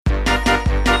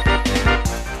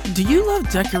Do you love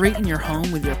decorating your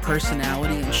home with your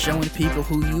personality and showing people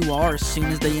who you are as soon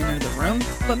as they enter the room?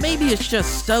 But maybe it's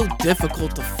just so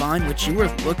difficult to find what you were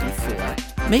looking for.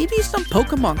 Maybe some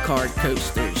Pokemon card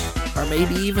coasters, or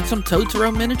maybe even some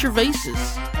Totoro miniature vases.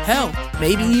 Hell,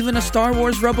 maybe even a Star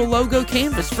Wars Rebel logo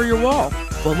canvas for your wall.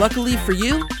 Well, luckily for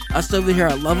you, us over here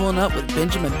at Leveling Up with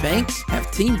Benjamin Banks have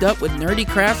teamed up with Nerdy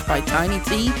Crafts by Tiny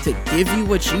T to give you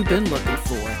what you've been looking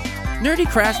for. Nerdy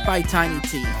Crafts by Tiny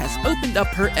T has opened up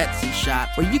her Etsy shop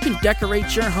where you can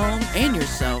decorate your home and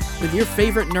yourself with your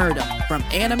favorite nerdom, from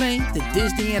anime to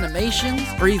Disney animations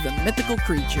or even mythical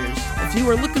creatures. If you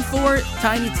are looking for it,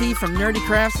 Tiny T from Nerdy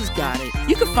Crafts has got it.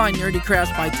 You can find Nerdy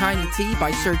Crafts by Tiny T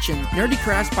by searching Nerdy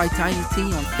Crafts by Tiny T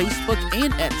on Facebook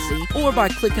and Etsy, or by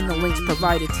clicking the links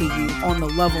provided to you on the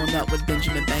Leveling Up with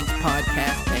Benjamin Banks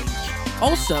podcast page.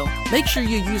 Also, make sure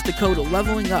you use the code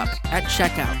Leveling Up at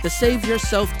checkout to save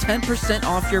yourself 10%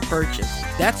 off your purchase.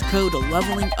 That's code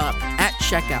Leveling Up at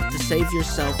checkout to save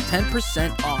yourself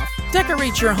 10% off.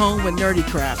 Decorate your home with Nerdy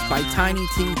Crafts by Tiny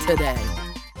T today.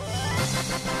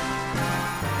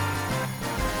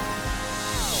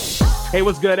 Hey,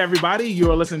 what's good, everybody?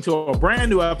 You are listening to a brand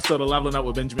new episode of Leveling Up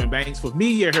with Benjamin Banks with me,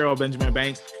 your hero, Benjamin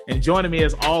Banks. And joining me,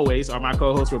 as always, are my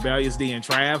co-hosts, Rebellious D and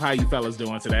Trav. How you fellas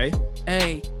doing today?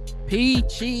 Hey,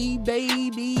 peachy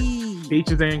baby.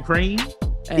 Peaches and cream.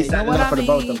 Hey, He's setting it up for the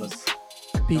both of us.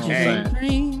 Peaches and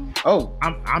cream. Oh,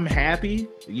 I'm happy.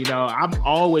 You know, I'm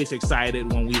always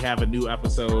excited when we have a new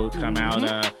episode come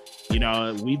out. You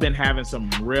know, we've been having some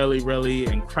really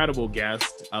incredible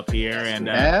guests up here, and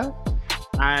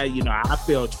I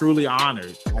feel truly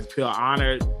honored. I feel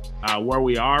honored where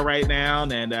we are right now,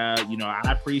 and I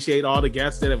appreciate all the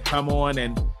guests that have come on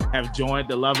and have joined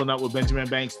the Leveling Up with Benjamin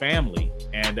Banks family.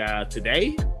 And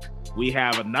today we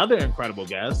have another incredible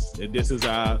guest. This is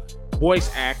a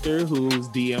voice actor whose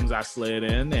DMs I slid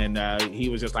in, and he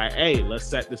was just like, "Hey, let's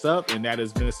set this up," and that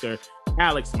is Mr.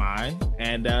 Alex Mine.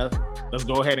 And let's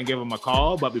go ahead and give him a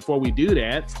call. But before we do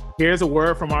that, here's a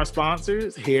word from our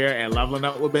sponsors here at Leveling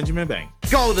Up with Benjamin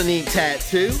Banks. Golden Ink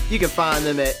Tattoo. You can find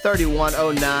them at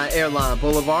 3109 Airline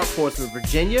Boulevard, Portsmouth,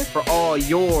 Virginia, for all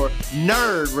your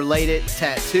nerd-related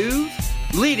tattoos.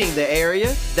 Leading the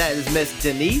area, that is Miss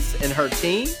Denise and her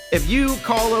team. If you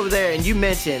call over there and you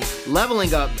mention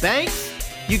Leveling Up Banks,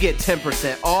 you get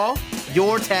 10% off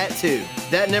your tattoo.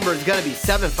 That number is going to be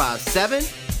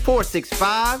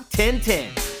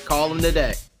 757-465-1010. Call them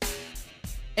today.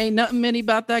 Ain't nothing many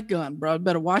about that gun, bro.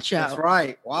 Better watch out. That's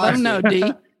right. Let them know, D.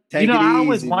 Take I it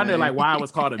always easy, wonder man. why it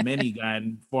was called a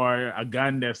minigun for a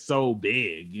gun that's so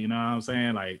big. You know what I'm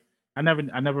saying? Like, I never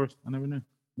knew.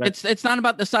 But It's not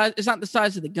about the size. It's not the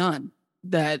size of the gun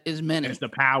that is many. it's the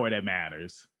power that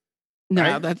matters. No,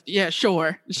 right? that's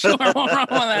sure. What's wrong with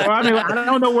that? Well, I mean, I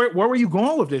don't know where were you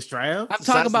going with this, Trav? I'm the size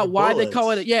talking of about the why they call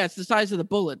bullets. it. Yeah, it's the size of the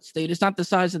bullets, dude. It's not the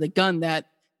size of the gun that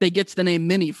they gets the name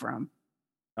Mini from.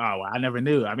 Oh, well, I never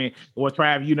knew. I mean, well,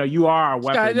 Trav, you are a This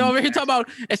guy weapon. over here talking about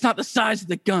it's not the size of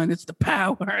the gun, it's the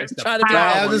power. It's the Trying to power.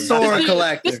 Yeah, the this sword dude-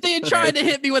 collector. This dude tried to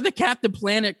hit me with a Captain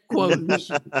Planet quote.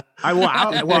 I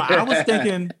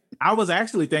was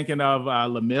actually thinking of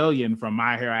Lemillion from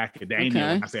My Hero Academia Okay.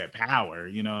 when I said power.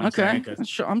 You know what I'm saying?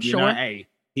 'Cause, I'm you sure. know, hey,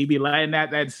 he be letting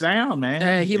that sound, man.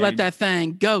 Hey, he let that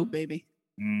thing go, baby.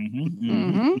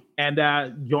 Mm-hmm.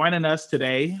 And joining us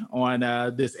today on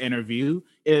this interview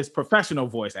is professional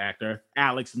voice actor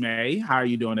Alex May. How are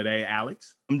you doing today,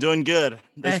 Alex? I'm doing good.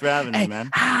 Thanks for having me, man.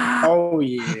 Oh,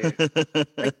 yeah.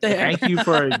 Right there. Thank you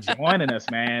for joining us,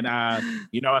 man.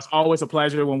 It's always a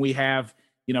pleasure when we have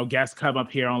guests come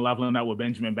up here on Leveling Up with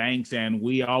Benjamin Banks, and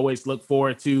we always look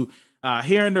forward to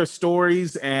hearing their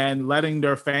stories and letting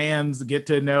their fans get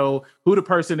to know who the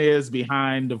person is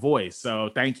behind the voice. So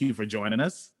thank you for joining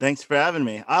us. Thanks for having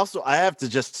me. I have to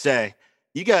just say,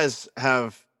 you guys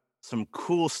have some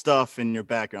cool stuff in your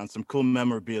background, some cool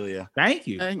memorabilia. Thank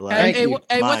you. Hey, Thank hey, you.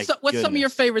 hey, My what's some of your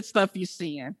goodness. favorite stuff you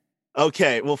seeing?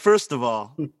 Okay, well, first of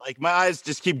all, like my eyes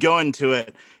just keep going to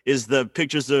it, is the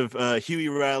pictures of Huey,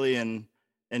 Riley, and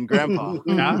Grandpa.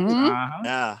 Mhm.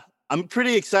 Yeah, I'm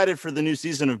pretty excited for the new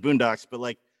season of Boondocks, but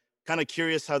like kind of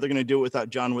curious how they're going to do it without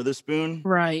John Witherspoon.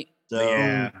 Right. So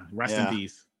Yeah, rest in yeah.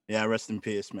 peace. Yeah, rest in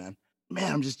peace, man. Man,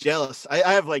 I'm just jealous. I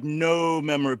have like no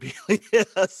memorabilia,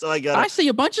 so I got I see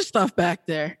a bunch of stuff back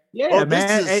there. Yeah, Oh,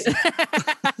 man. this is-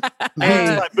 Hey,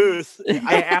 to my booth.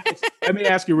 hey, Alex, let me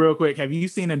ask you real quick. Have you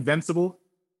seen Invincible?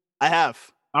 I have.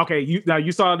 Okay,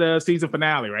 you saw the season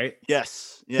finale, right?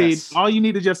 Yes. See, all you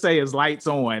need to just say is lights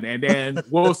on, and then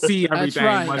we'll see That's everything.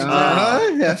 right. much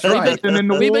That's better. right. And in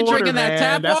the We've been water, drinking that man.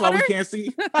 tap That's why we water. can't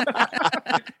see.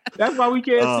 That's why we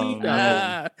can't Oh, see.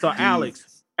 man. So,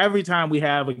 Alex, every time we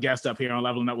have a guest up here on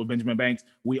Leveling Up with Benjamin Banks,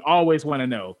 we always want to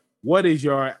know, what is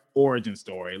your origin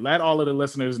story? Let all of the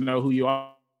listeners know who you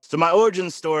are. So my origin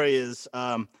story is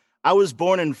I was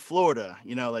born in Florida,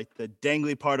 like the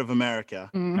dangly part of America.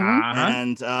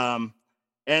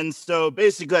 And so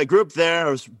basically I grew up there.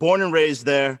 I was born and raised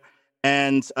there.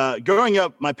 And growing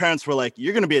up, my parents were like,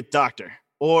 you're going to be a doctor,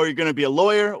 or you're going to be a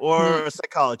lawyer, or a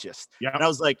psychologist. Yep. And I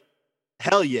was like,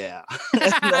 hell yeah.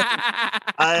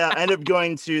 I ended up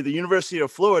going to the University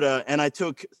of Florida, and I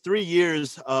took 3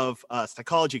 years of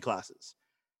psychology classes.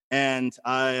 And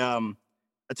I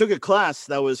took a class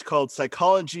that was called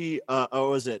psychology, or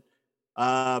was it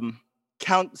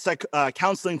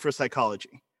counseling for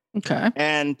psychology. Okay.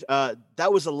 And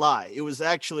that was a lie. It was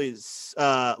actually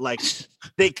like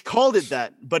they called it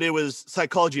that, but it was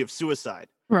psychology of suicide.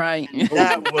 Right.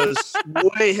 That was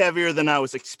way heavier than I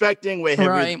was expecting, way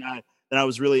heavier than I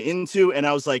was really into. And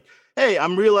I was like, hey,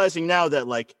 I'm realizing now that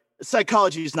like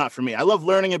psychology is not for me. I love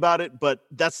learning about it, but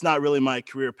that's not really my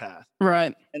career path.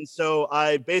 Right. And so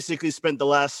I basically spent the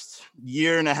last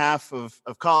year and a half of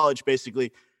college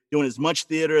basically doing as much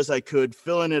theater as I could,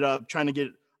 filling it up, trying to get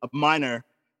a minor,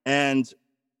 and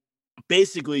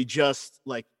basically just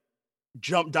like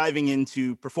diving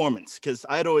into performance, because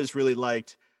I'd always really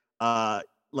liked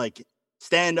like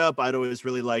stand up. I'd always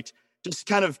really liked just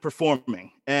kind of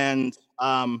performing. And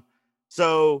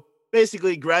so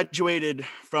basically graduated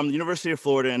from the University of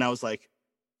Florida, and I was like,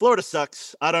 Florida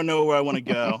sucks. I don't know where I want to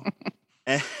go.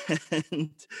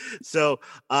 And so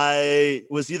I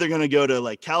was either going to go to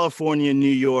like California, New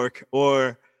York,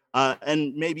 or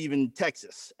and maybe even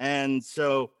Texas. And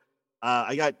so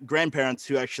I got grandparents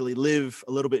who actually live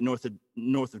a little bit north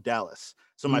of Dallas.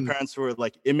 So my parents were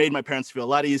like, it made my parents feel a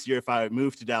lot easier if I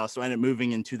moved to Dallas. So I ended up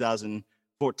moving in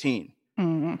 2014.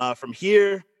 From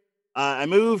here, I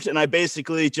moved, and I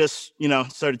basically just,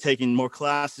 started taking more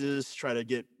classes, try to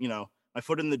get, my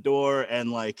foot in the door.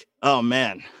 And like, oh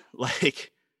man,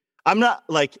 like I'm not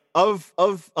like of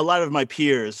a lot of my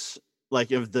peers,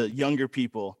 like of the younger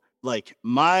people, like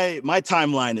my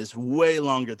timeline is way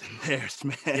longer than theirs,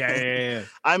 man. Yeah.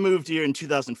 I moved here in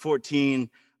 2014.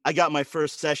 I got my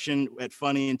first session at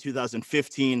Funny in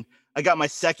 2015. I got my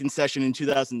second session in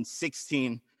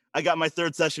 2016. I got my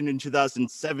third session in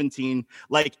 2017.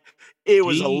 Like it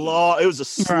was a slow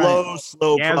process.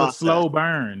 It was a slow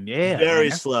burn. Yeah.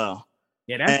 Very slow.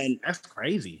 Yeah, that's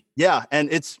crazy. Yeah,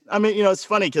 and it's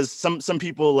funny because some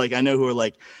people like I know who are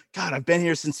like, God, I've been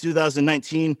here since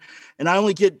 2019, and I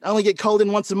only get called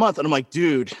in once a month, and I'm like,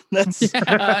 dude, that's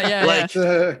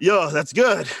yo, that's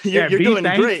good. You're doing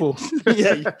thankful. Great.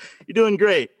 Yeah, you're doing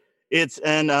great.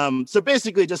 So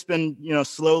basically just been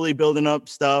slowly building up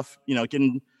stuff,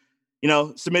 getting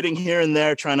submitting here and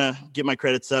there, trying to get my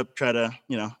credits up, try to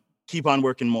keep on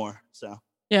working more. So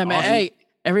yeah, man. Awesome. Hey,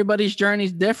 everybody's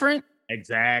journey's different.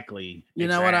 Exactly. You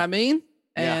know what I mean?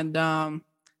 Yeah. And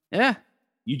yeah.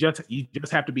 You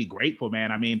just have to be grateful,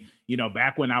 man. I mean,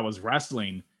 back when I was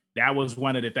wrestling, that was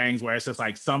one of the things where it's just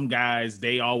like some guys,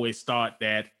 they always thought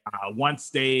that once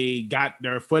they got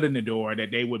their foot in the door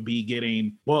that they would be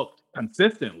getting booked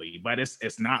consistently, but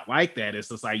it's not like that. It's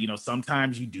just like,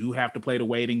 sometimes you do have to play the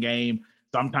waiting game.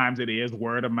 Sometimes it is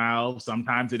word of mouth.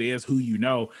 Sometimes it is who you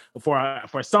know.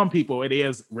 For some people, it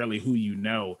is really who you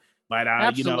know. But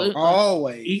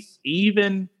always,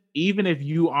 even if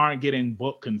you aren't getting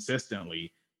booked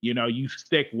consistently, you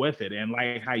stick with it. And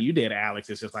like how you did, Alex,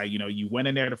 it's just like, you went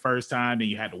in there the first time, then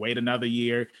you had to wait another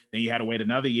year, then you had to wait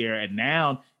another year. And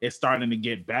now it's starting to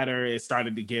get better. It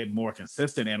started to get more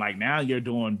consistent. And like now you're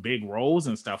doing big roles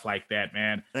and stuff like that,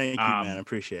 man. Thank you, man. I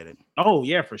appreciate it. Oh,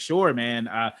 yeah, for sure, man.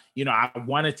 I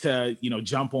wanted to,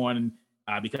 jump on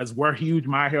because we're huge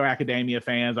My Hero Academia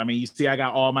fans. I mean, you see, I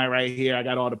got All Might right here. I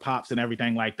got all the pops and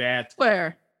everything like that.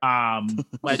 Where?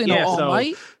 But yeah, so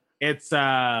Might? It's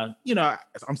I'm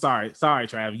sorry,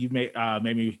 Trav. You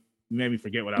made me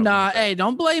forget what I was. Nah, hey,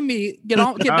 don't blame me. Get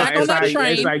back on that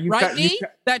train, right?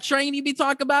 That train you be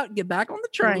talking about. Get back on the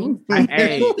train.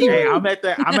 Hey, I'm at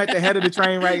the head of the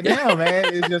train right now,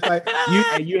 man. It's just like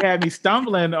you had me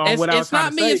stumbling on what I was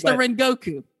trying to say. It's not me. It's the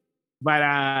Rengoku.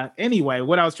 But anyway,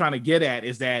 what I was trying to get at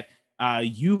is that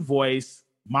you voice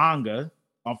manga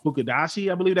on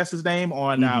Fukudashi, I believe that's his name,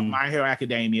 on My Hero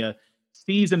Academia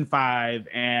season 5.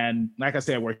 And like I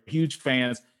said, we're huge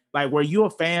fans. Like, were you a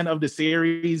fan of the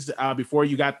series before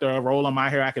you got the role on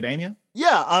My Hero Academia?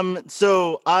 Yeah.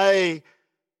 So I,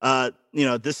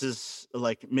 this is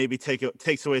like maybe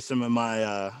takes away some of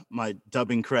my my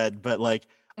dubbing cred, but like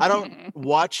I don't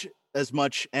watch as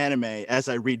much anime as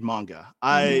I read manga.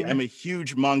 I am a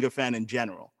huge manga fan in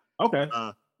general. Okay.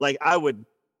 Like I would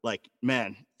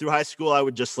through high school, I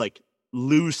would just like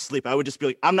lose sleep. I would just be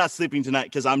like, I'm not sleeping tonight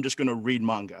because I'm just going to read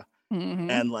manga.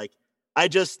 And like, I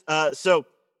just, so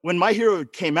when My Hero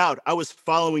came out, I was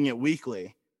following it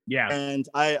weekly. Yeah. And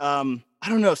I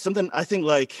don't know, something, I think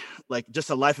like just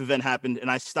a life event happened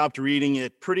and I stopped reading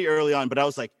it pretty early on, but I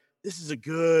was like, this is a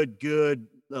good,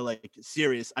 like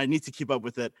series. I need to keep up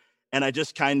with it. And I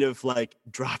just kind of like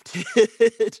dropped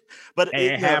it. But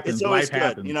it happens. It's always Life good.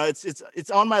 happens. You know,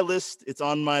 it's on my list. It's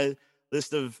on my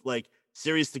list of like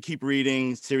series to keep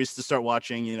reading, series to start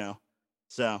watching, you know.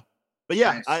 So, but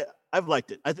yeah, nice. I've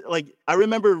liked it. I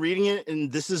remember reading it, and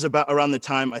this is about around the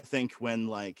time I think when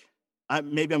like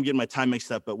maybe I'm getting my time mixed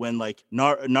up, but when like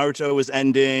Naruto was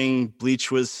ending,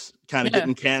 Bleach was kind of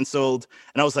getting canceled,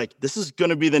 and I was like, this is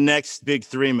gonna be the next big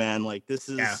three, man. Like this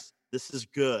is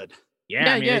good.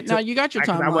 Yeah, no, you got your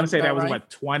time. I want to say that was what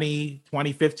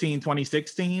 2015,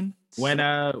 2016 when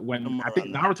I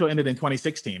think Naruto ended in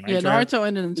 2016, right? Yeah, Naruto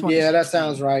ended in 2016. Yeah, that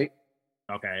sounds right.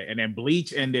 Okay, and then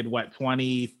Bleach ended what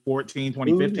 2014,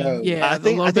 2015? Yeah, I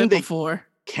think they before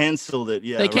canceled it.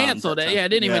 Yeah, they canceled it. Yeah, it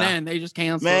didn't even end. They just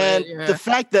canceled it. Man, the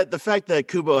fact that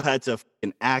Kubo had to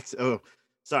fucking axe. Oh,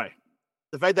 sorry.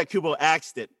 The fact that Kubo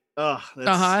axed it. Oh,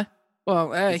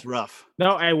 well, hey, it's rough.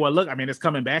 No, hey, well, look, I mean, it's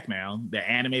coming back now. The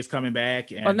anime's coming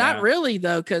back. And, well, not really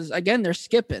though, because again, they're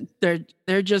skipping.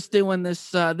 They're just doing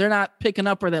this. They're not picking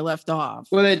up where they left off.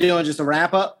 What are they doing? Just a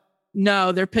wrap up?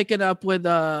 No, they're picking up with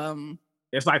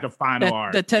It's like a final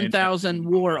arc. The 10,000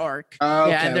 war arc. Oh,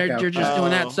 okay, yeah, and they're just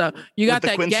doing that. So you got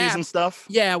that gap and stuff.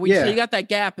 Yeah, so you got that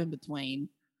gap in between.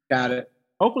 Got it.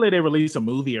 Hopefully they release a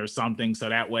movie or something so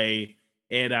that way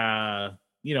it catches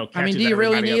I mean, do you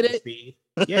really need it? Speed.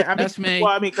 Yeah, I mean, that's me.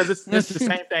 Well, I mean, because it's the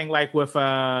same thing like with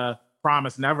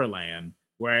Promised Neverland,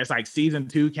 where it's like season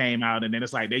 2 came out and then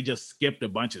it's like they just skipped a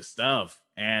bunch of stuff,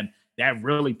 and that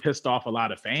really pissed off a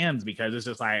lot of fans because it's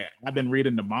just like I've been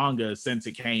reading the manga since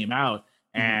it came out,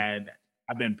 and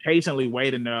I've been patiently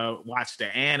waiting to watch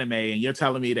the anime, and you're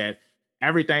telling me that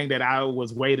everything that I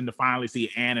was waiting to finally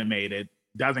see animated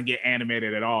doesn't get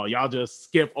animated at all. Y'all just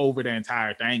skip over the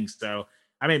entire thing. So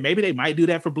I mean, maybe they might do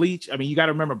that for Bleach. I mean, you got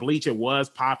to remember Bleach, it was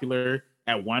popular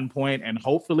at one point, and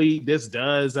hopefully this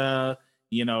does,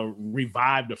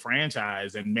 revive the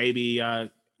franchise, and maybe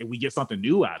if we get something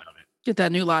new out of it. Get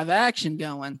that new live action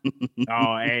going.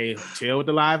 Oh, hey, chill with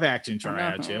the live action,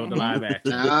 Troy. Chill with the live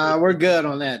action. We're good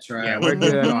on that, Troy. Yeah, we're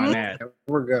good on that.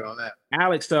 We're good on that.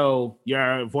 Alex, so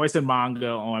you're voicing manga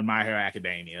on My Hero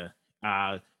Academia.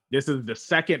 This is the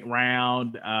second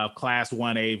round of Class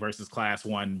 1A versus Class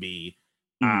 1B.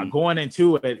 Going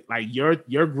into it, like your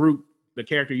group, the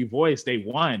character you voiced, they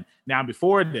won. Now,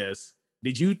 before this,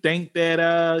 did you think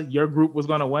that your group was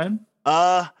going to win?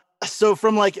 So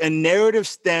from like a narrative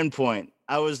standpoint,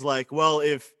 I was like, well,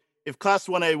 if Class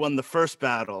 1A won the first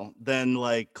battle, then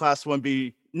like Class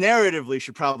 1B narratively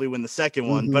should probably win the second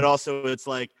one. But also it's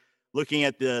like looking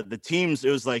at the teams,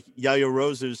 it was like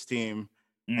Yayorozu's team,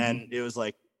 and it was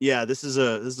like, yeah, this is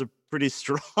a pretty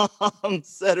strong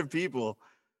set of people.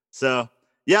 So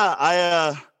yeah,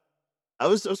 I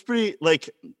was pretty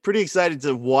excited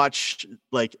to watch,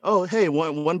 like, oh hey,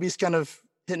 1B's kind of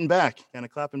hitting back, kind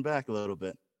of clapping back a little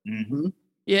bit.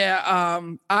 Yeah,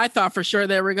 I thought for sure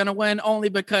they were gonna win, only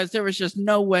because there was just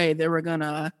no way they were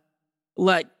gonna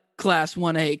let Class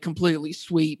 1A completely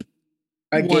sweep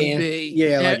again. 1B.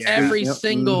 Yeah, every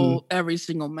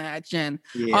single match, and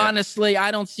honestly,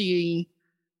 I don't see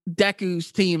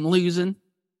Deku's team losing.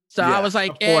 So I was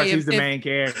like, of course, he's the main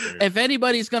character. If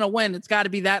anybody's gonna win, it's got to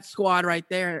be that squad right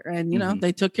there. And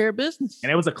they took care of business.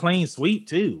 And it was a clean sweep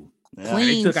too. Yeah.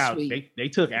 Clean sweep. They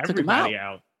took everybody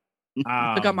out.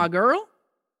 Took out my girl.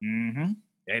 Yeah,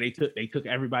 they took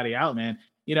everybody out, man.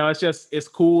 It's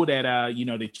cool that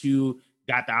that you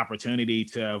got the opportunity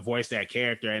to voice that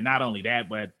character, and not only that,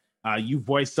 but you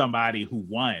voiced somebody who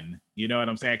won. You know what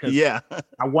I'm saying?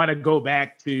 I want to go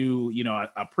back to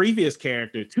a previous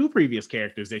character, 2 previous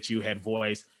characters that you had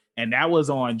voiced, and that was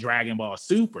on Dragon Ball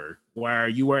Super, where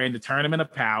you were in the Tournament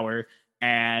of Power,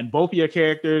 and both of your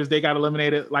characters, they got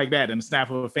eliminated like that in the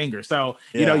snap of a finger. So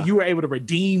you were able to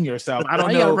redeem yourself. I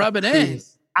don't know. You rub it in.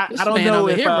 I don't know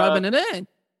if rubbing it in.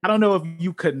 I don't know if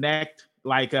you connect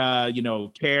like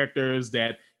characters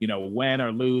that win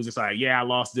or lose. It's like, yeah, I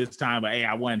lost this time, but hey,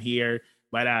 I won here.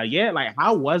 But like,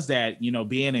 how was that,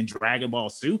 being in Dragon Ball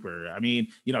Super? I mean,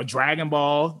 Dragon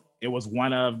Ball, it was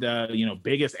one of the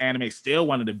biggest anime, still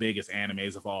one of the biggest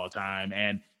animes of all time,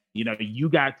 and you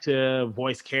got to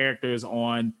voice characters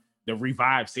on the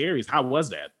Revive series. How was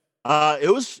that? It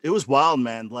was wild,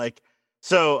 man. Like,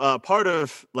 so part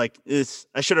of like this,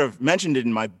 I should have mentioned it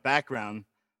in my background,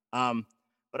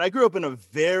 but I grew up in a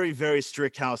very, very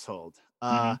strict household.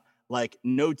 like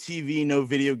no TV, no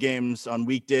video games on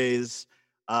weekdays.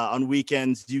 On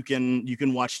weekends, you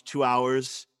can watch 2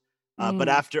 hours, but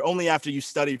only after you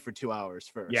study for 2 hours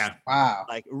first. Yeah. Wow.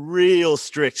 Like real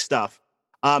strict stuff.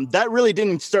 That really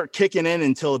didn't start kicking in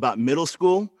until about middle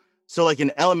school. So like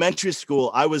in elementary school,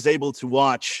 I was able to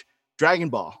watch Dragon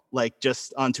Ball, like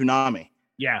just on Toonami.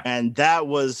 Yeah. And that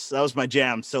was my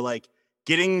jam. So like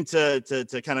getting to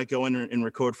kind of go in and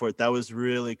record for it, that was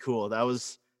really cool. That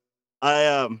was,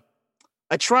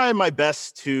 I try my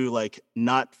best to like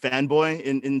not fanboy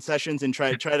in sessions and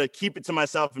try to keep it to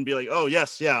myself and be like, oh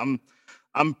yes, yeah,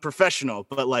 I'm professional,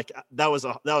 but like that was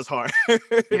hard.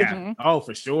 Yeah. Oh,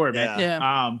 for sure, man.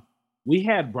 Yeah. We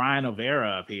had Brian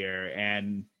O'Vera up here,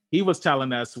 and he was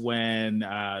telling us when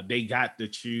they got to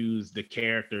choose the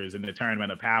characters in the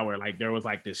Tournament of Power, like there was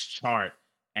like this chart,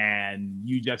 and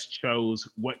you just chose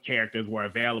what characters were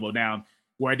available. Now,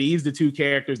 were these the 2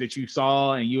 characters that you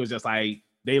saw, and you was just like,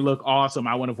 they look awesome,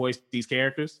 I want to voice these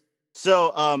characters?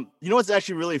 So, you know what's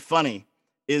actually really funny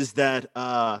is that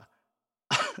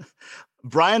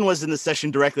Brian was in the session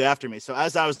directly after me. So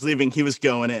as I was leaving, he was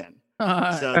going in.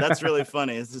 So that's really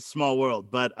funny. It's a small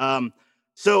world. But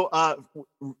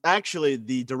actually,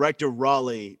 the director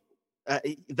Raleigh,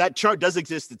 that chart does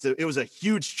exist. It was a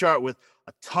huge chart with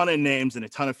a ton of names and a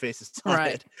ton of faces on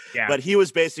it. Yeah. But he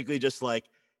was basically just like,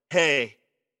 hey,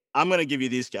 I'm going to give you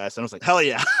these guys. And I was like, hell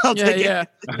yeah. I'll take it.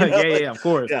 You know, yeah, of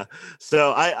course. Yeah.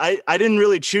 So I didn't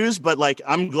really choose, but like,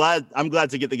 I'm glad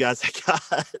to get the guys I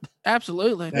got.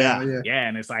 Absolutely. Yeah. Yeah.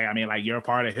 And it's like, I mean, like you're a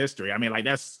part of history. I mean, like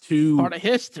that's 2 part of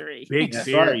history. big That's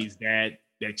series that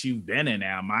you've been in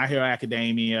now, My Hero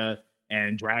Academia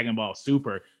and Dragon Ball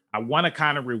Super. I want to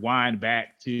kind of rewind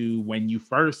back to when you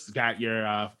first got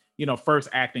your, first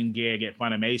acting gig at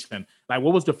Funimation. Like,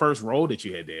 what was the first role that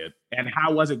you had did, and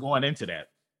how was it going into that?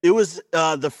 It was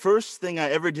the first thing I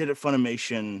ever did at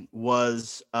Funimation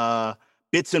was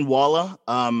Bits and Walla.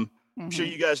 I'm sure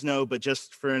you guys know, but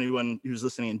just for anyone who's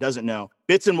listening and doesn't know,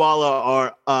 Bits and Walla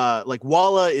are like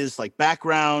Walla is like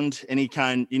background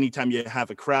anytime you have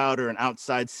a crowd or an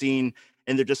outside scene,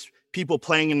 and they're just people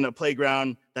playing in a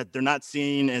playground that they're not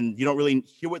seeing, and you don't really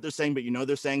hear what they're saying, but you know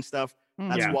they're saying stuff.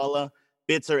 That's Walla.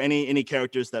 Bits are any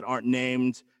characters that aren't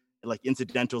named, like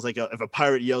incidentals, like if a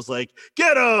pirate yells like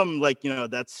 "get him," like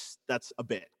that's a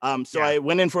bit. I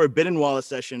went in for a Bit and Walla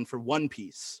session for One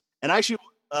Piece, and actually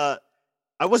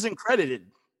I wasn't credited.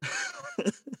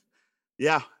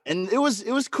 Yeah, and it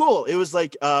was cool. It was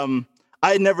like I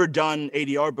had never done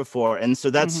ADR before, and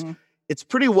so it's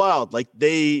pretty wild. Like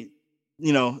they,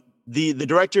 the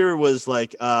director was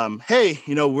like, hey,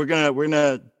 we're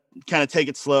gonna kind of take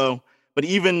it slow. But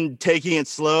even taking it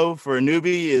slow for a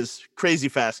newbie is crazy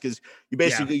fast, because you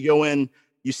basically go in,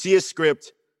 you see a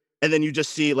script, and then you just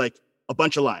see like a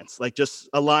bunch of lines, like just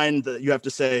a line that you have to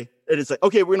say. And it's like,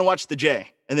 okay, we're going to watch the J.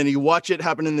 And then you watch it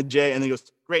happen in the J, and then it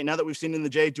goes, great, now that we've seen it in the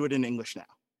J, do it in English now.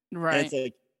 Right. And it's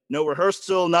like no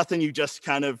rehearsal, nothing. You just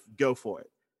kind of go for it.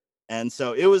 And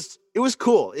so it was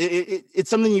cool. It's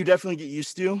something you definitely get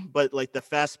used to, but like the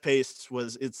fast paced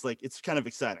it's kind of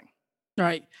exciting.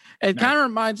 Right. It kind of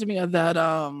reminds me of that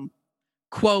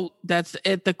quote.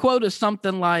 The quote is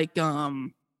something like,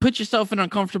 put yourself in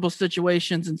uncomfortable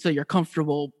situations until you're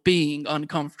comfortable being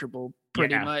uncomfortable,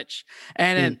 pretty much.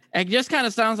 And it just kind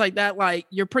of sounds like that, like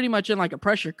you're pretty much in like a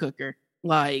pressure cooker,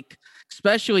 like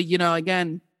especially,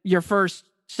 again, your first,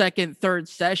 second, third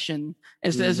session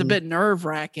is a bit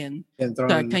nerve-wracking.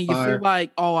 Can you feel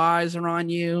like all eyes are on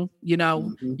you? You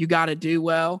got to do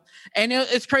well. And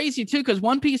it's crazy too, because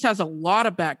One Piece has a lot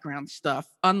of background stuff.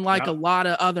 Unlike a lot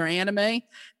of other anime,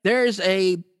 there's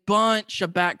a bunch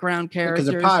of background characters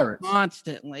because they're pirates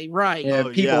constantly, right? Yeah,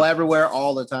 people everywhere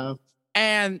all the time,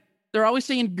 and they're always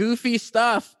saying goofy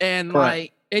stuff, and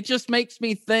like it just makes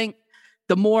me think.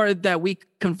 The more that we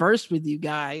converse with you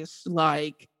guys,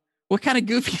 like, what kind of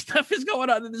goofy stuff is going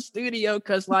on in the studio?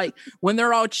 Because like when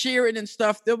they're all cheering and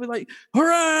stuff, they'll be like,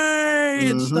 hooray,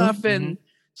 and stuff. And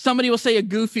somebody will say a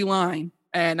goofy line.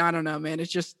 And I don't know, man,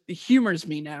 it humors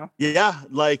me now. Yeah,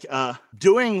 like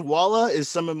doing Walla is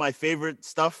some of my favorite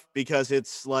stuff, because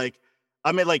it's like,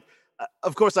 I mean, like,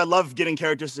 of course, I love getting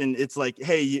characters, and it's like,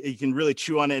 hey, you can really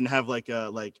chew on it and have like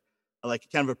a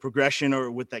kind of a progression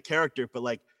or with that character. But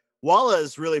like Walla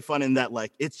is really fun in that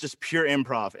like it's just pure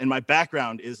improv, and my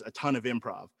background is a ton of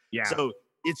improv. Yeah. So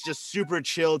it's just super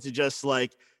chill to just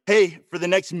like, hey, for the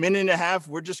next minute and a half,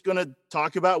 we're just gonna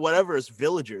talk about whatever as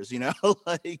villagers,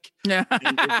 like yeah,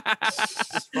 it's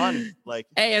just fun. Like,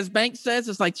 hey, as Banks says,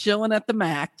 it's like chilling at the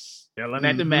max. Chilling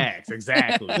at the max,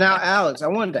 exactly. Now, Alex, I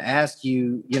wanted to ask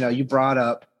you. You brought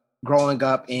up growing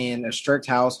up in a strict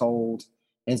household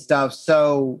and stuff.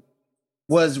 So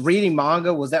was reading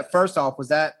manga, was that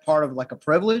part of like a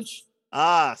privilege?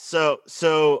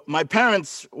 So my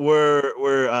parents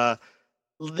were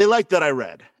they liked that I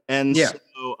read, and Yeah.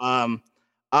 so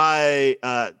I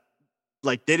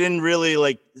like they didn't really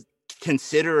like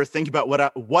consider or think about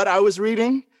what I was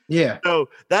reading. Yeah. So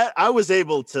that I was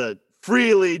able to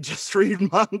freely just read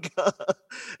manga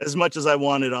as much as I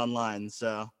wanted online.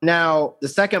 So Now, the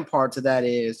second part to that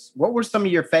is, what were some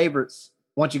of your favorites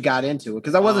once you got into it?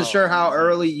 Because I wasn't sure how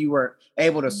early you were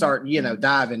able to start,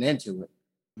 diving into it.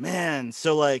 Man,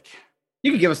 so like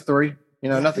you could give us 3,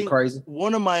 nothing crazy.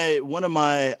 One of my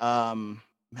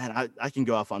man, I can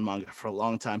go off on manga for a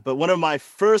long time, but one of my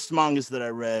first mangas that I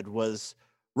read was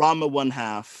Ranma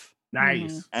 1/2.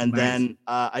 Nice. And then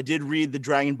I did read the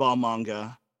Dragon Ball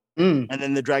manga. And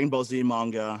then the Dragon Ball Z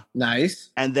manga. Nice.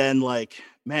 And then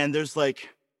there's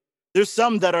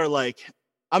some that are like,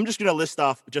 I'm just gonna list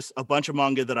off just a bunch of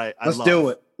manga that I Let's love. do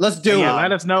it. Let's do it.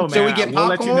 Let us know, man. Should we get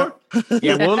popcorn?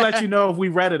 We'll let you know if we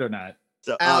read it or not.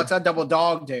 So, Alex, I double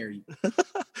dog dare you.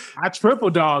 I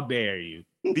triple dog dare you.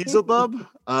 Beelzebub,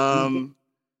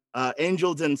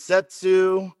 Angel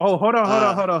Densetsu. Oh, hold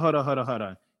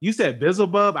on. You said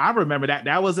Beelzebub. I remember that.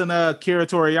 That was in a Kira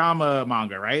Toriyama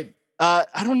manga, right? I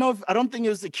don't think it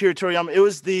was the Kira Toriyama.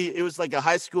 It was like a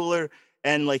high schooler,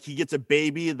 and like he gets a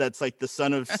baby that's like the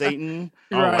son of Satan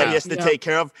that he has to take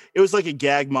care of. It was like a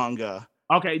gag manga.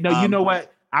 Okay, no, you know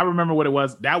what? I remember what it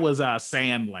was. That was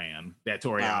Sandland that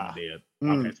Toriyama did.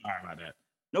 Okay, sorry about that.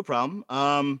 No problem.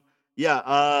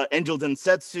 Angel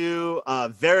Densetsu,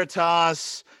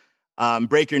 Veritas,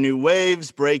 Breaker New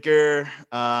Waves, Breaker.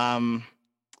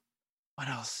 What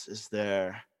else is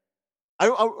there?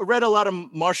 I read a lot of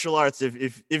martial arts.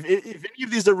 If any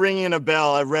of these are ringing a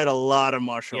bell, I've read a lot of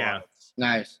martial arts.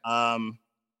 Nice.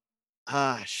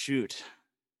 Shoot.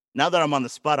 Now that I'm on the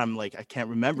spot, I'm like, I can't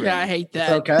remember. Yeah, I hate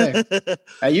that. It's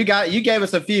okay. You gave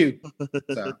us a few.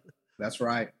 So that's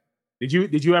right. Did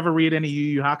you ever read any Yu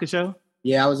Yu Hakusho?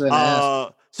 Yeah, I was in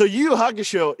So Yu Yu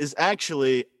Hakusho is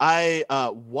actually, I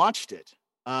watched it.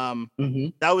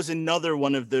 That was another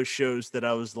one of those shows that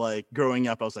I was like, growing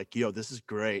up, I was like, yo, this is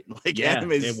great. Like,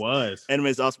 it was.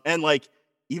 Anime's awesome. And like,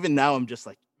 even now I'm just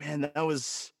like, man, that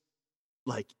was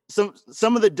like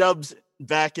some of the dubs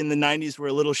back in the 90s were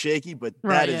a little shaky, but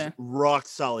that is rock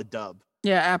solid dub.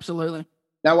 Yeah, absolutely.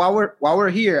 Now, while we're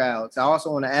here, Alex, I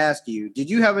also want to ask you, did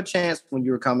you have a chance when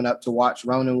you were coming up to watch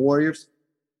Ronin Warriors?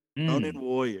 Ronin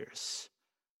Warriors.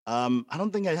 I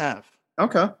don't think I have.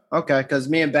 Okay. Because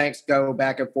me and Banks go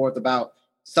back and forth about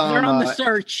some. You're on the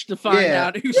search to find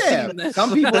out who's seen this.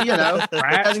 Some people, Trav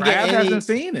hasn't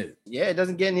seen it. Yeah, it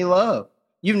doesn't get any love.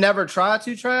 You've never tried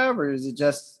to, Trav, or is it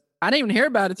just? I didn't even hear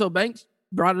about it until Banks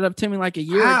brought it up to me like a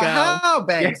year ago. How,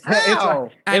 Banks? How?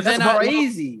 It's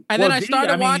crazy. And then I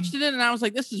started watching it, and I was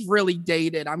like, "This is really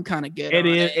dated." I'm kind of good.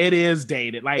 It is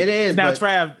dated. Like it is. Now,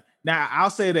 Trav. Now I'll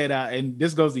say that, and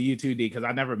this goes to you too, D, because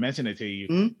I never mentioned it to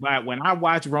you. But when I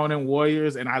watch Ronin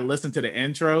Warriors and I listen to the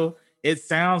intro, it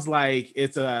sounds like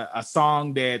it's a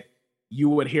song that you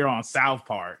would hear on South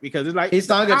Park, because it's like he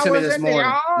sung it to me this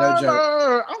morning. No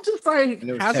joke. I'm just like,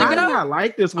 how's it go? I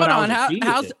like this one.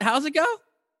 How's it go?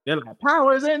 They're like,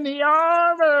 powers in the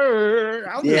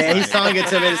armor. Yeah, he sung it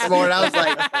to me this morning. I was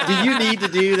like, do you need to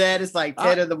do that? It's like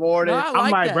 10 in the morning. I'm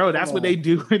like, bro, that's what they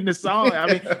do in the song. I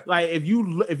mean, like if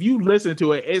you listen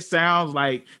to it, it sounds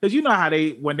like, because you know how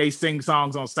when they sing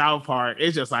songs on South Park,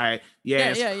 it's just like,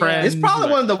 it's probably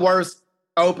one of the worst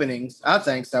openings. I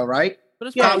think so, right?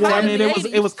 But it's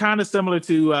it was kind of similar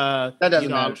to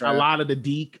matter, a lot of the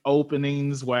Deke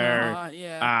openings where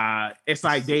it's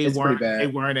like they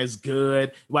weren't as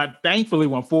good. But thankfully,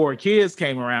 when 4Kids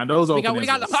came around, those openings we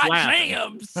got the hot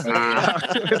jams.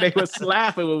 They were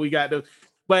slapping when we got those.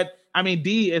 But I mean,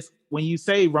 D, is when you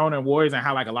say Ronin Warriors and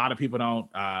how like a lot of people don't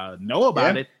know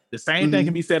about it. The same thing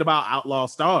can be said about Outlaw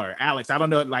Star. Alex, I don't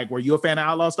know, like, were you a fan of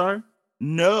Outlaw Star?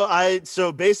 No,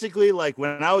 so basically, like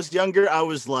when I was younger, I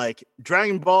was like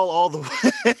Dragon Ball all the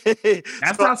way.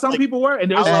 That's how some people were,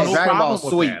 and there's no problem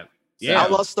with that. Yeah,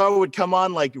 Outlaw Star would come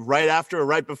on like right after or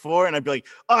right before, and I'd be like,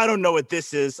 "Oh, I don't know what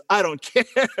this is. I don't care."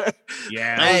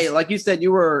 Yeah. Hey, like you said,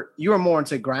 you were more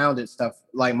into grounded stuff,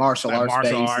 like martial arts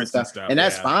and stuff, and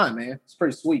that's fine, man. It's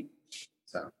pretty sweet.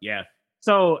 So yeah.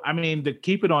 So I mean, to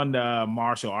keep it on the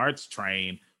martial arts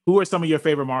train, who are some of your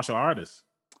favorite martial artists?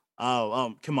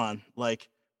 Oh, come on. Like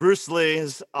Bruce Lee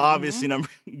is obviously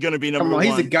gonna be number one.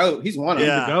 He's a GOAT. He's one of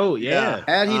them. He's a GOAT, yeah.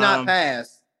 Had he not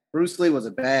passed, Bruce Lee was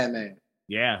a bad man.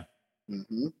 Yeah.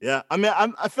 Yeah. I mean,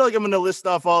 I feel like I'm gonna list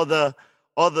off all the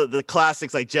the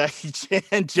classics like Jackie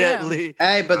Chan, Jet Li.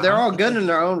 Hey, but they're all good in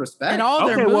their own respect. And all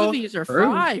their movies are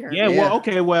fire. Yeah, well,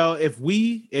 okay, well,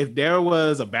 if there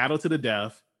was a battle to the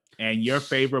death and your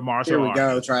favorite martial artist. Here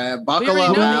we go, Trav. We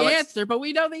already know the answer, but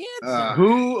we know the answer.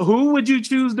 Who would you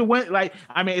choose to win? Like,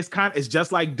 I mean, it's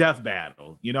just like Death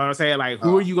Battle. You know what I'm saying? Like,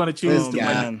 who are you going to choose to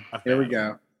win? Here we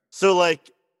go. So, like,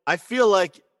 I feel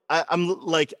like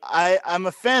I'm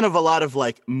a fan of a lot of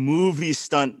like movie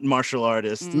stunt martial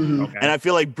artists, Mm-hmm. Okay. and I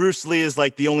feel like Bruce Lee is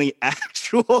like the only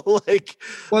actual like.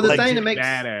 Well, the like, thing that makes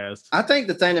badass. I think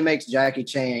the thing that makes Jackie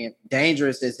Chan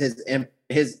dangerous is his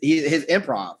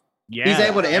improv. Yeah, He's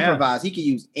able to improvise. He can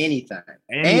use anything,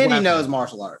 and he knows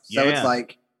martial arts. So it's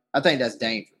like I think that's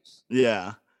dangerous.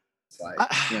 Yeah, it's like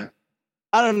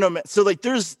I don't know, man. So like,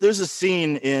 there's a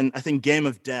scene in I think Game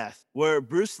of Death where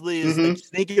Bruce Lee is like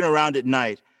sneaking around at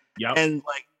night. Yep. And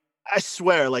like, I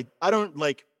swear, like, I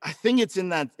think it's in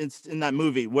that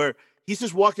movie where he's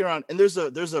just walking around and there's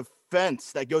a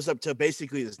fence that goes up to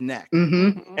basically his neck.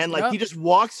 Mm-hmm. And like, he just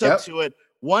walks up to it,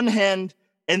 one hand,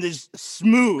 and is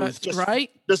smooth,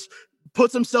 just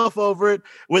puts himself over it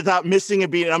without missing a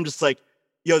beat. And I'm just like,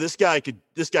 yo, this guy could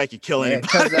kill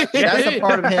anybody. That's a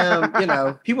part of him. You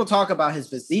know, people talk about his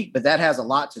physique, but that has a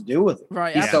lot to do with it.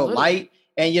 Right. He's so light.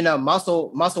 And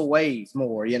muscle weighs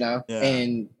more,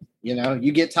 and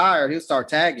you get tired, he'll start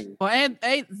tagging you. Well, and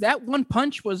that 1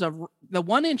 punch was the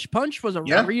 1 inch punch was a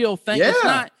real thing. Yeah. It's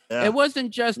not. It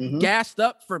wasn't just gassed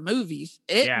up for movies.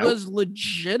 It was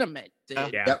legitimate,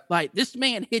 dude. Yeah. Like this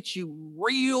man hit you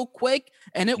real quick,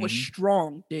 and it was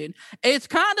strong, dude. It's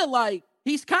kind of like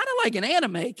he's kind of like an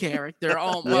anime character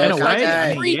almost. In a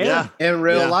way, freaky. In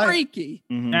real life. Freaky.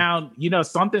 Now,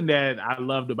 something that I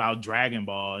loved about Dragon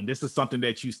Ball, and this is something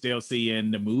that you still see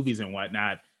in the movies and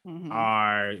whatnot,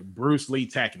 are Bruce Lee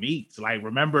techniques. Like,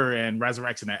 remember in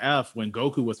Resurrection of F when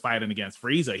Goku was fighting against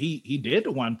Frieza, he did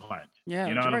the 1 punch. Yeah,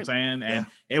 you know what I'm saying? And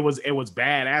it was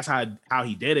badass how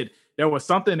he did it. There was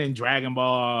something in Dragon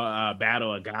Ball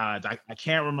Battle of Gods. I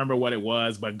can't remember what it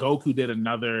was, but Goku did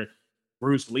another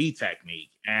Bruce Lee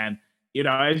technique. And,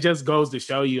 it just goes to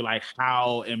show you like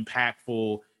how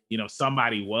impactful,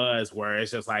 somebody was, where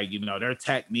it's just like, their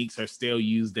techniques are still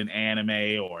used in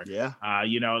anime or,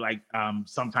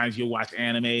 sometimes you'll watch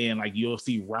anime and like, you'll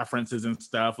see references and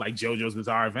stuff like JoJo's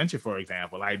Bizarre Adventure, for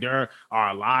example. Like there are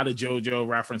a lot of JoJo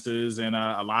references in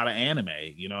a lot of anime.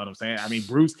 You know what I'm saying? I mean,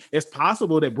 it's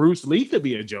possible that Bruce Lee could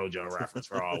be a JoJo reference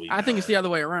for all we know. I think it's the other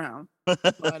way around.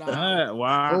 But,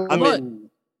 wow. I mean,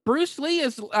 Bruce Lee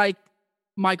is like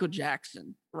Michael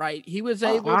Jackson, right? He was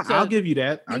able to. I'll give you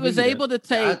that. He was able to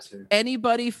take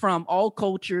anybody from all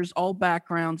cultures, all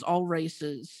backgrounds, all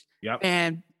races,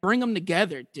 and bring them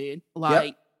together, dude.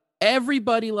 Like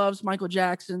everybody loves Michael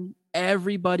Jackson.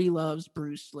 Everybody loves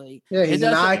Bruce Lee. Yeah, he's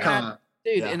an icon,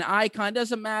 dude. An icon.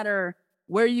 Doesn't matter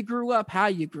where you grew up, how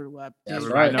you grew up. That's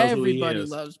right. Everybody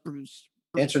loves Bruce.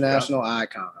 International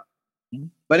icon.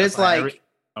 But it's like.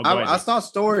 I saw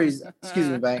stories, excuse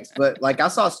me, Banks, but like I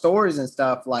saw stories and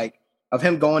stuff like of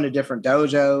him going to different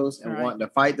dojos and wanting to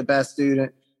fight the best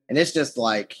student. And it's just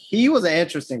like he was an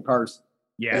interesting person,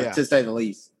 to say the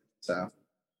least. So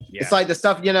it's like the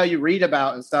stuff, you read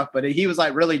about and stuff, but he was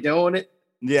like really doing it.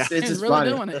 Yeah. It's just really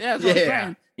funny. doing it. Yeah, that's what I'm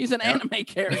saying. He's an anime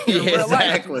character.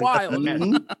 Exactly. Wild. I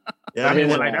mean,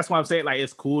 like that's why I'm saying like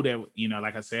it's cool that,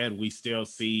 like I said, we still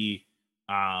see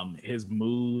his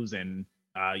moves and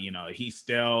he's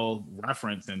still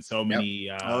referenced in so many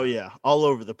all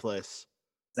over the place.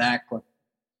 Exactly.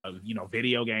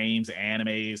 Video games,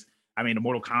 animes. I mean, the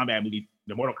Mortal Kombat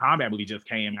movie just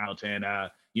came out, and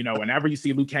whenever you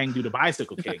see Liu Kang do the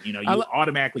bicycle kick, you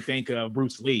automatically think of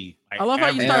Bruce Lee. Like, I love how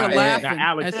you started laughing.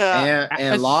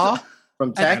 And Law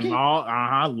from Tekken.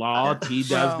 Law. He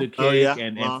does the kick,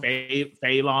 and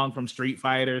Fei Long from Street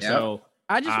Fighter. Yep. So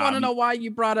I just want to know why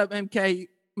you brought up MK.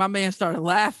 My man started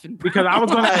laughing because I was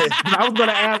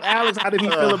gonna ask Alex, how did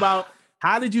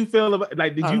you feel about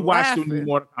like did you watch the new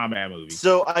Mortal Kombat movie?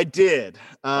 So I did.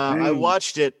 I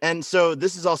watched it, and so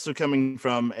this is also coming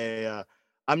from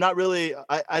I'm not really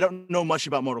I don't know much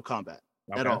about Mortal Kombat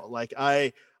at all. Like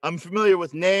I'm familiar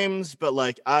with names, but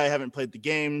like I haven't played the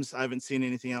games, I haven't seen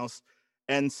anything else.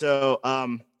 And so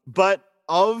but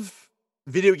of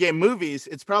video game movies,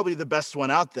 it's probably the best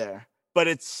one out there. But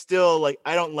it's still like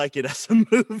I don't like it as a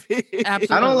movie. Absolutely.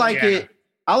 I don't like it.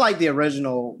 I like the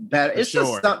original better. It's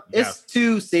just it's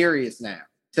too serious now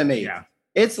to me. Yeah.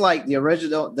 It's like the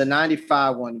original, the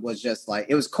 95 one was just like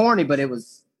it was corny, but it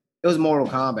was Mortal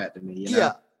Kombat to me.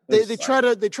 Yeah. They try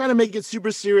to make it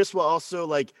super serious while also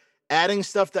like adding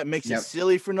stuff that makes it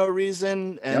silly for no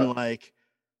reason and like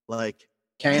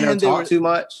Kano talk too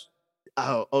much.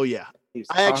 Oh yeah.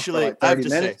 I have to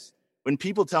say, when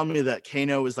people tell me that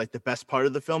Kano is like the best part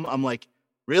of the film, I'm like,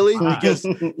 really? Because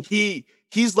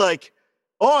he's like,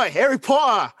 "Oi, Harry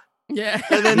Potter." Yeah.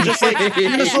 And then just like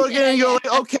you just look at it and go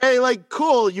like, okay, like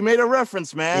cool, you made a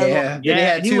reference, man.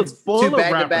 Yeah, he was full of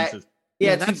references.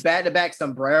 Yeah, two back-to-back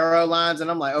sombrero lines, and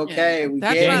I'm like, okay, we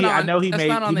get it. I know he made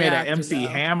an MC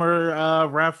Hammer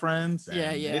reference.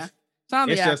 Yeah. It's on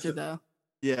the actor though.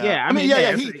 Yeah. I mean,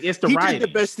 it's the writing. He did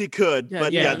the best he could,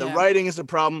 but the writing is a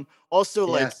problem. Also,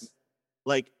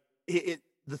 like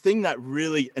the thing that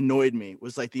really annoyed me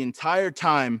was like the entire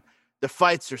time the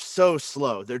fights are so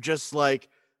slow. They're just like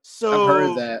so. I've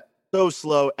heard that. So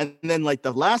slow, and then like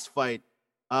the last fight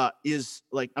is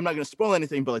like, I'm not gonna spoil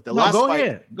anything, but like the last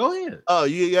fight. Go ahead. Oh,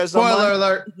 you guys. Spoiler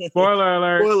alert.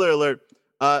 Spoiler alert.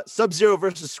 Sub-Zero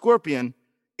versus Scorpion.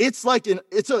 It's like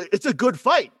it's a good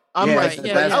fight. I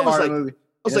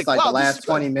was like, wow, the last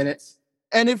 20 minutes.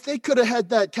 And if they could have had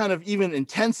that kind of even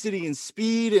intensity and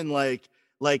speed and like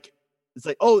it's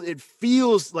like, oh, it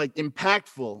feels like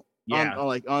impactful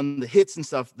on the hits and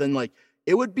stuff, then like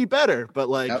it would be better. But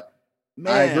like,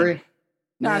 man, I agree.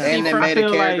 And they made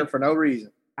a character for no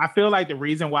reason. I feel like the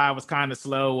reason why it was kind of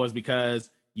slow was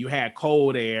because you had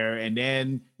Cole there, and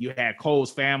then you had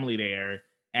Cole's family there,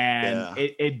 and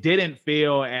it didn't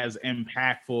feel as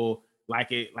impactful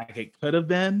like it could have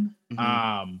been.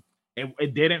 Mm-hmm.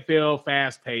 It didn't feel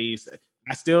fast paced.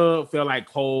 I still feel like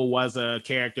Cole was a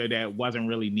character that wasn't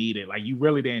really needed. Like, you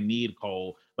really didn't need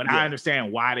Cole, but I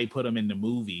understand why they put him in the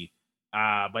movie.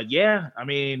 But yeah, I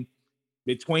mean,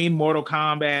 between Mortal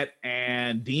Kombat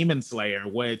and Demon Slayer,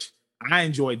 which I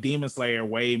enjoyed Demon Slayer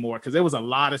way more because there was a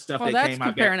lot of stuff that came out. That's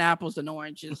comparing apples and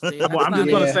oranges. Well, I'm just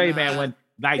gonna say, man, when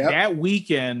that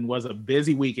weekend was a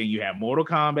busy weekend. You had Mortal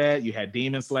Kombat, you had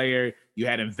Demon Slayer, you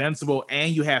had Invincible,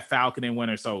 and you had Falcon and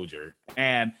Winter Soldier.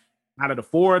 And out of the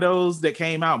four of those that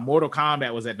came out, Mortal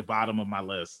Kombat was at the bottom of my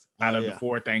list. Out of the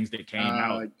four things that came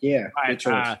out,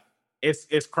 but,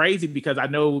 it's crazy because I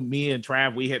know me and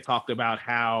Trav, we had talked about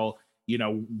how, you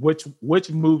know, which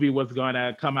movie was going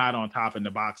to come out on top in the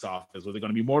box office. Was it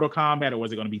going to be Mortal Kombat or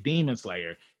was it going to be Demon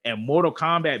Slayer? And Mortal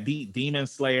Kombat beat Demon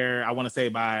Slayer, I want to say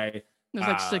by... It was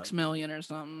like 6 million or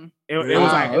something.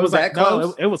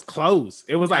 It was close.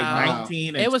 It was like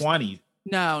 19 and 20.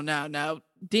 No.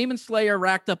 Demon Slayer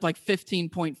racked up like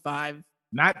 15.5.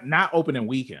 Not opening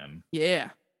weekend.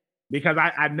 Yeah. Because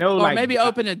I know, or maybe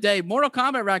opening day. Mortal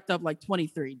Kombat racked up like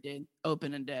 23, did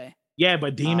opening day. Yeah,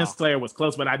 but Demon Slayer was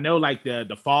close. But I know like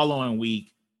the following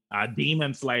week,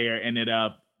 Demon Slayer ended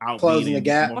up closing the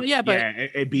gap. Well, yeah, but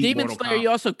it beat Demon Slayer you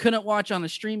also couldn't watch on the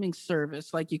streaming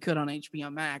service like you could on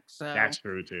HBO Max. So that's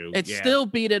true too. It still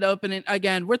beat it opening.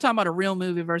 Again, we're talking about a real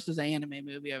movie versus an anime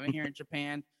movie over here in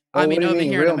Japan. I mean, over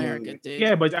here in America, dude.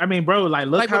 Yeah, but I mean, bro,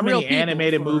 look how many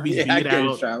animated movies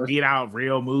beat out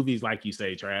real movies, like you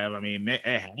say, Trav. I mean, it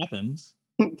happens.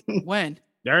 When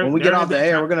we get off the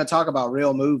air, we're going to talk about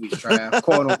real movies, Trav.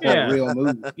 Quote unquote real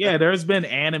movies. Yeah, there's been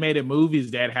animated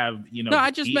movies that have, No,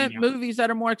 I just meant movies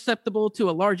that are more acceptable to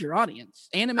a larger audience.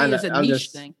 Anime is a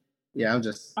niche thing. Yeah,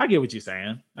 I get what you're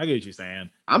saying.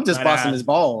 I'm just busting his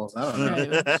balls. I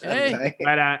don't know. Hey.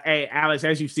 But hey, Alex,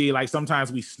 as you see, like sometimes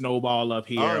we snowball up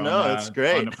here. Oh no, it's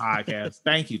great on the podcast.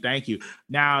 Thank you.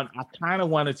 Now, I kind of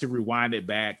wanted to rewind it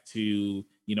back to,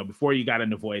 you know, before you got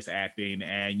into voice acting,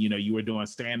 and you know, you were doing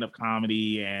stand-up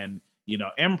comedy and, you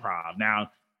know, improv.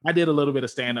 Now, I did a little bit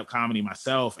of stand-up comedy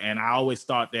myself, and I always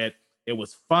thought that it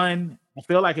was fun. I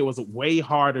feel like it was way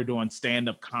harder doing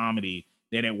stand-up comedy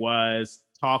than it was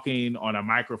talking on a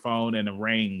microphone in a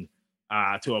ring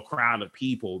to a crowd of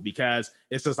people, because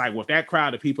it's just like with that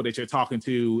crowd of people that you're talking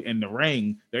to in the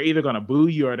ring, they're either going to boo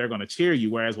you or they're going to cheer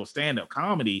you. Whereas with stand-up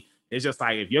comedy, it's just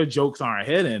like if your jokes aren't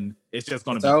hitting, it's just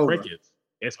going to be crickets.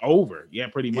 It's over. Yeah,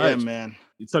 pretty much. Yeah, man.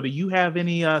 So do you have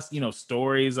any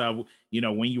stories of, you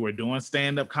know, when you were doing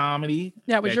stand-up comedy?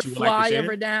 Yeah, was your fly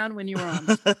ever down when you were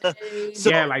on stage?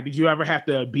 Yeah, like did you ever have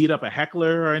to beat up a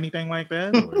heckler or anything like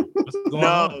that?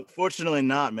 No, fortunately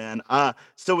not, man.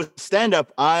 So with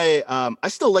stand-up, I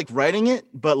still like writing it,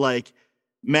 but like,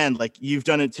 man, like you've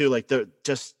done it too, like the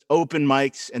just open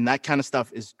mics and that kind of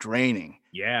stuff is draining.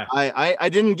 Yeah. I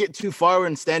didn't get too far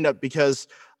in stand-up because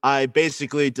I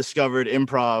basically discovered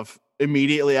improv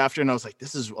immediately after, and I was like,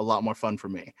 this is a lot more fun for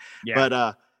me.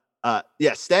 Yeah.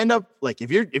 But stand up, like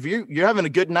if you're having a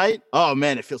good night, oh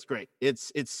man, it feels great.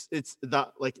 It's the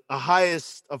like a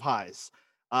highest of highs.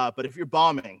 But if you're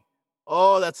bombing,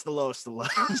 oh, that's the lowest of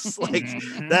lows. Like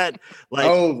that, like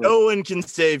no one can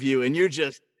save you, and you're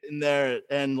just in there.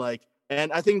 And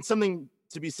I think something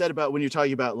to be said about when you're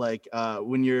talking about like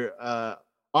when you're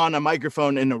on a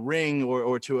microphone in a ring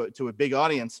or to a big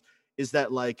audience is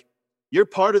that like you're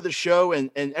part of the show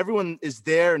and everyone is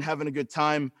there and having a good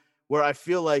time, where I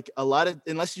feel like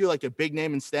unless you're like a big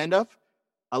name in stand-up,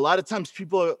 a lot of times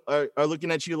people are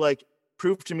looking at you like,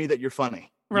 prove to me that you're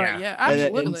funny. Right. Yeah,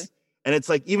 absolutely. And it's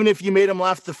like, even if you made them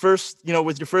laugh the first,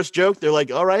 with your first joke, they're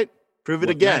like, all right, prove it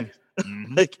again.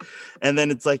 Mm-hmm. Like, and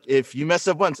then it's like, if you mess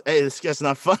up once, hey, this guy's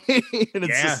not funny. And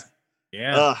it's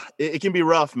it can be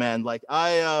rough, man. Like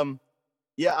I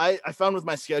found with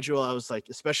my schedule, I was like,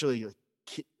 especially like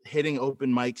hitting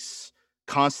open mics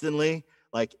constantly,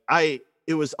 like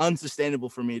it was unsustainable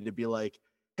for me to be like,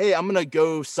 hey, I'm gonna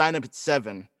go sign up at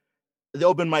 7. The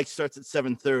open mic starts at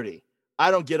 7:30.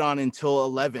 I don't get on until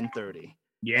 11:30.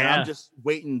 Yeah, and I'm just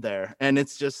waiting there, and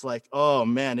it's just like, oh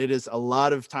man, it is a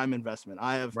lot of time investment.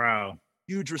 I have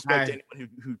huge respect to anyone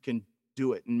who can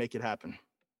do it and make it happen.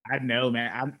 I know,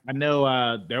 man. I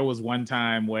know. There was one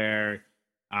time where,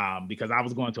 because I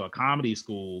was going to a comedy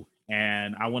school,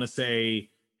 and I want to say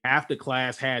half the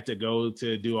class had to go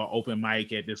to do an open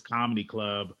mic at this comedy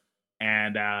club.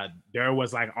 And there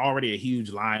was like already a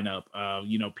huge lineup of,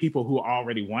 people who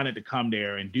already wanted to come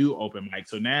there and do open mic.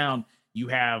 So now you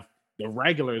have the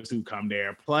regulars who come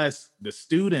there, plus the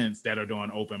students that are doing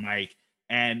open mic.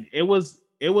 And it was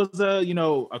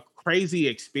a crazy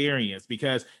experience,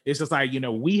 because it's just like,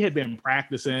 we had been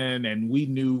practicing and we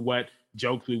knew what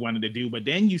jokes we wanted to do. But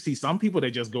then you see some people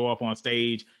that just go up on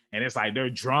stage and it's like,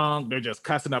 they're drunk, they're just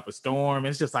cussing up a storm.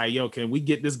 It's just like, yo, can we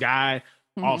get this guy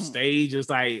off stage? It's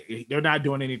like, they're not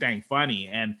doing anything funny.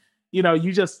 And,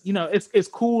 you just, it's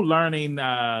cool learning,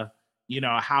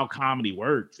 how comedy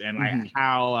works, and like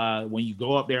how, when you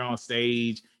go up there on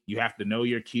stage, you have to know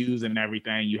your cues and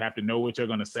everything. You have to know what you're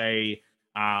going to say.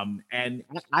 And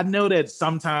I know that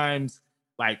sometimes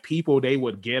like people, they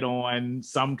would get on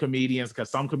some comedians, because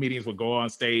some comedians would go on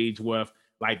stage with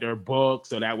like their books,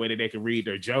 so that way that they can read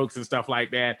their jokes and stuff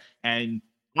like that. And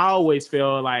I always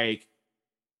feel like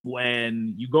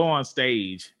when you go on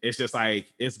stage, it's just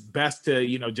like, it's best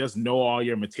to, just know all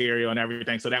your material and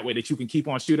everything, so that way that you can keep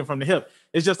on shooting from the hip.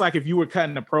 It's just like if you were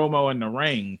cutting a promo in the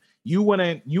ring, you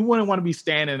wouldn't want to be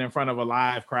standing in front of a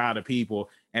live crowd of people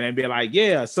and then be like,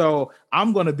 yeah, so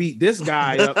I'm going to beat this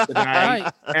guy up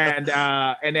tonight.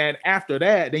 And then after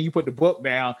that, then you put the book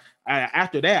down.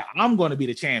 After that, I'm going to be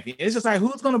the champion. It's just like,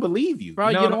 who's going to believe you? Bro,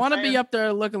 you don't want to be up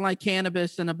there looking like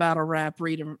Cannabis in a battle rap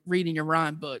reading your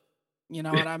rhyme book. You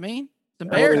know what I mean? It's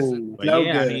embarrassing.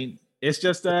 I mean, it's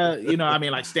just,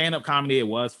 like stand-up comedy, it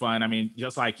was fun. I mean,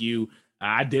 just like you,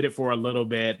 I did it for a little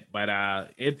bit, but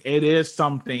it is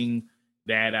something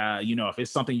that, if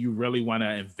it's something you really want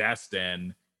to invest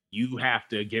in, you have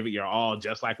to give it your all,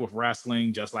 just like with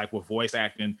wrestling, just like with voice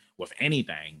acting, with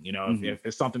anything. If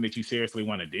it's something that you seriously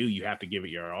want to do, you have to give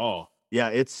it your all. Yeah,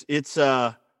 it's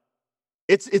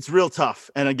real tough.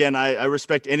 And again, I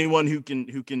respect anyone who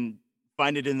can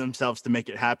find it in themselves to make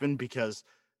it happen, because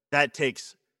that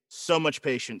takes so much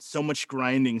patience, so much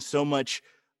grinding, so much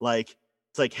like,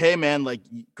 it's like, hey man, like,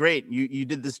 great, you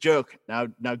did this joke. Now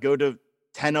go to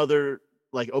 10 other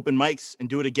like open mics and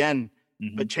do it again,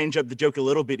 but change up the joke a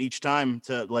little bit each time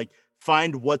to like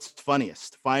find what's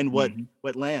funniest, find what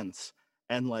lands.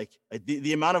 And like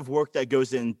the amount of work that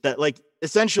goes in that, like,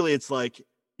 essentially it's like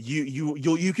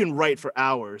you can write for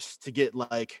hours to get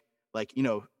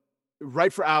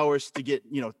write for hours to get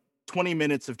 20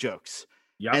 minutes of jokes.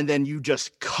 Yep. And then you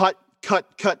just cut,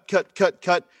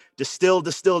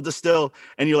 distill,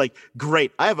 and you're like,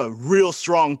 great, I have a real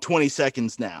strong 20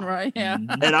 seconds now. Right, yeah.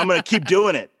 And I'm gonna keep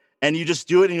doing it. And you just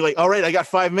do it, and you're like, all right, I got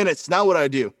 5 minutes. Now what do I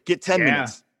do? Get 10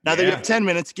 minutes. Now that you have 10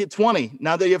 minutes, get 20.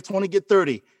 Now that you have 20, get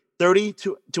 30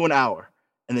 to an hour,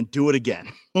 and then do it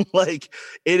again. Like,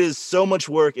 it is so much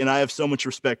work, and I have so much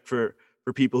respect for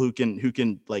people who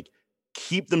can like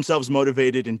keep themselves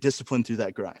motivated and disciplined through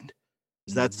that grind.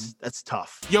 That's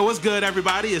tough. Yo, what's good,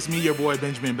 everybody? It's me, your boy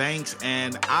Benjamin Banks,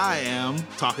 and I am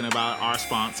talking about our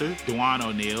sponsor, Dewan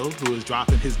O'Neal, who is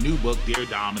dropping his new book, Dear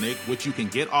Dominic, which you can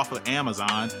get off of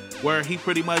Amazon, where he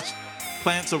pretty much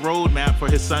plants a roadmap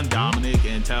for his son Dominic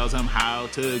and tells him how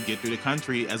to get through the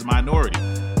country as a minority.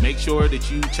 Make sure that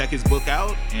you check his book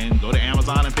out and go to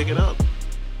Amazon and pick it up.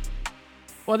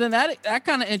 Well, then that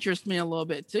kind of interests me a little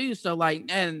bit too. So like,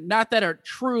 and not that it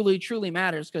truly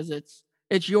matters, because it's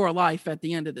your life at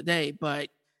the end of the day. But,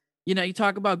 you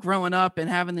talk about growing up and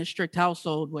having this strict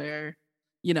household where,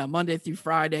 Monday through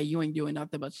Friday, you ain't doing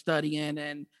nothing but studying,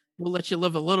 and we'll let you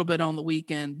live a little bit on the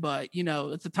weekend, but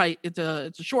it's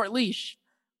a short leash.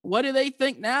 What do they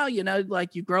think now?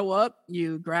 Like, you grow up,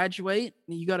 you graduate,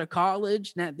 and you go to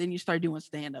college, then you start doing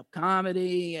stand-up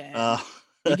comedy, and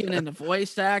you get into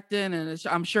voice acting, and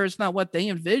I'm sure it's not what they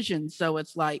envisioned. So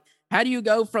it's like, how do you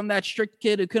go from that strict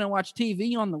kid who couldn't watch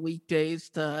TV on the weekdays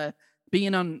to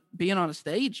being on a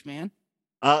stage, man?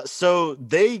 So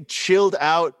they chilled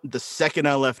out the second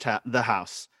I left the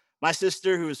house. My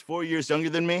sister, who is 4 years younger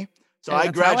than me, so I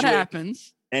graduated. How it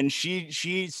happens. And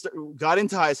she got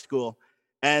into high school,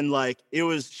 and like she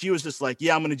was just like,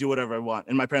 yeah, I'm gonna do whatever I want.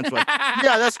 And my parents were like,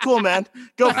 yeah, that's cool, man,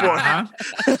 go for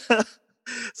it.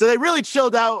 So they really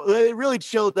chilled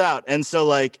out. And so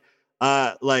like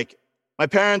my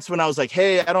parents, when I was like,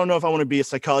 hey, I don't know if I want to be a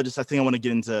psychologist, I think I want to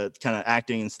get into kind of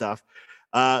acting and stuff.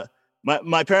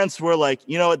 My parents were like,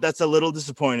 you know what, that's a little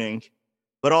disappointing,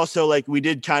 but also like we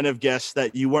did kind of guess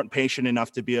that you weren't patient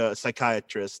enough to be a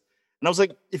psychiatrist. And I was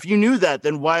like, if you knew that,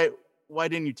 then why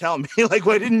didn't you tell me? Like,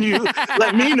 why didn't you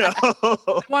let me know?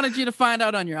 I wanted you to find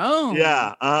out on your own.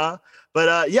 Yeah.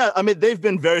 But yeah, I mean, they've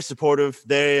been very supportive.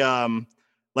 They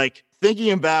like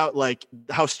thinking about like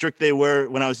how strict they were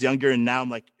when I was younger, and now I'm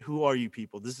like, who are you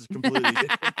people? This is completely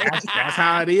different. That's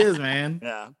how it is, man.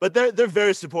 Yeah, but they're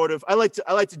very supportive. I like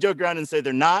to joke around and say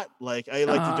they're not. Like I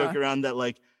like to joke around that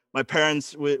like my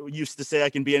parents used to say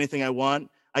I can be anything I want.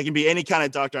 I can be any kind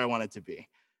of doctor I wanted to be.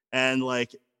 And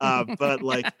like, but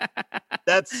like,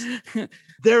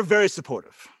 they're very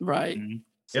supportive. Right. Mm-hmm.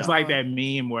 It's like that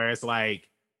meme where it's like,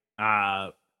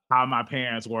 how my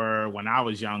parents were when I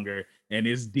was younger, and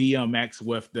it's DMX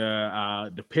with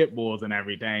the pit bulls and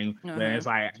everything. Then it's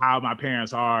like how my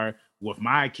parents are with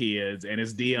my kids, and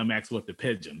it's DMX with the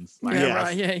pigeons. Like,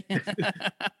 right.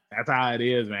 That's how it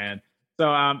is, man.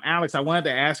 So, Alex, I wanted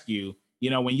to ask you,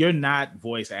 when you're not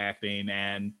voice acting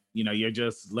and you're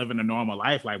just living a normal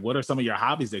life, like what are some of your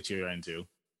hobbies that you're into?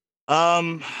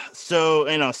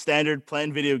 So, standard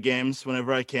playing video games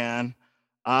whenever I can.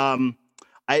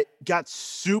 I got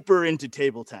super into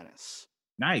table tennis.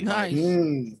 Nice.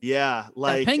 Yeah.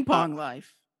 Like that ping pong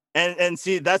life. And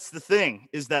see, that's the thing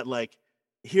is that like,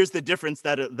 here's the difference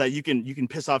that you can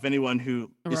piss off anyone who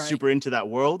is super into that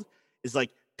world is like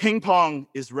ping pong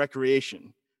is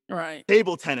recreation. Right.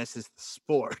 Table tennis is the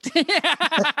sport.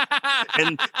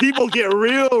 And people get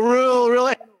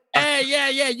real. Hey,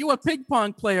 yeah. You a ping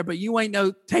pong player, but you ain't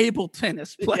no table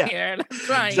tennis player. Yeah. That's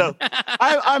right. So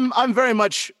I'm very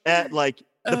much at like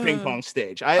the ping pong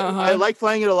stage. I like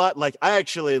playing it a lot. Like I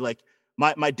actually like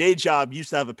my day job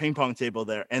used to have a ping pong table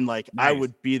there, and like I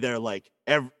would be there like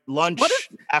every lunch.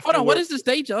 Hold on, what is this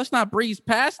day job? Let's not breeze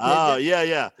past it. Oh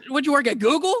yeah. Would you work at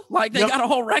Google? Like they got a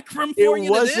whole rec room for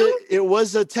you to do? It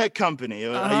was a tech company.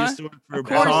 I used to work for.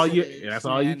 That's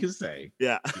all you can say.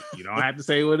 Yeah, you don't have to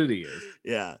say what it is.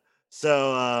 Yeah.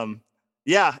 So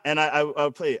yeah, and I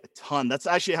would play a ton. That's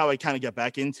actually how I kind of got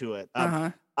back into it.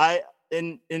 I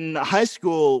in high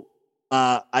school,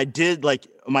 I did like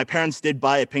my parents did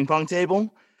buy a ping pong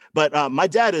table, but my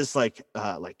dad is like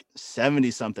 70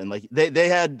 something. Like they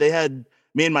had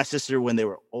me and my sister when they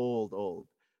were old.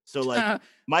 So like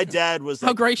my dad was like,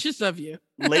 how gracious of you.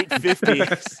 Late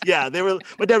 50s. Yeah,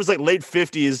 my dad was like late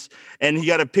 50s, and he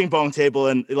got a ping pong table,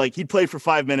 and like he'd play for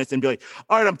 5 minutes and be like,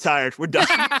 all right, I'm tired, we're done.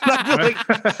 Like,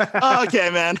 oh,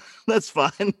 okay, man, that's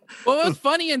fine. Well, it was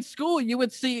funny in school, you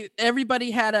would see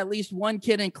everybody had at least one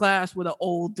kid in class with an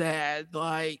old dad.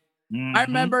 Like I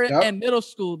remember in middle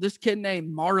school, this kid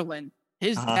named Marlon.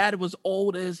 His dad was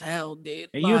old as hell, dude.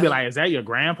 And you'd be like, is that your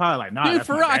grandpa? Like, no, dude,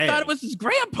 for real, I thought it was his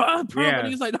grandpa, bro. Yeah. But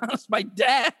he was like, no, it's my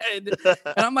dad. And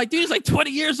I'm like, dude, he's like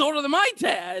 20 years older than my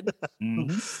dad.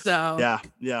 Mm-hmm. So yeah.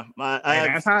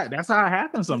 That's how it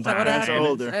happens sometimes. That's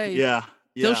older. Hey, yeah.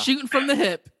 Still shooting from the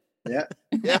hip. Yeah.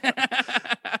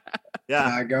 Yeah.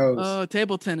 How it goes. Oh,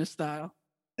 table tennis style.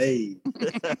 Hey.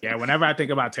 Yeah, whenever I think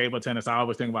about table tennis, I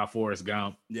always think about Forrest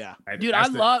Gump. Yeah. Dude,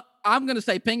 I'm going to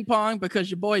say ping pong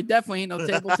because your boy definitely ain't no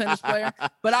table tennis player.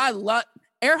 But I love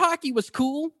air hockey was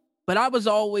cool, but I was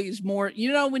always more,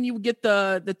 when you get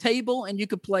the table and you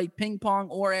could play ping pong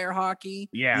or air hockey.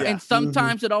 Yeah. And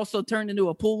sometimes it also turned into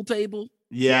a pool table.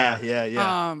 Yeah.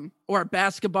 Or a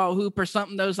basketball hoop or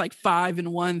something. Those like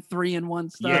 5-in-1,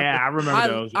 3-in-1 stuff. Yeah, I remember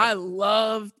those. I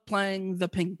loved playing the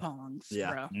ping pongs.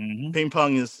 Yeah. Bro. Mm-hmm. Ping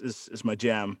pong is my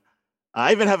jam.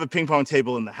 I even have a ping pong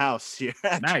table in the house here.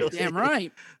 Actually. Nice. Damn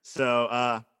right.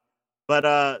 So, but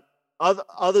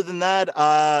other than that,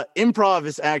 improv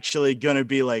is actually going to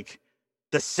be like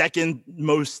the second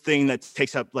most thing that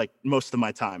takes up like most of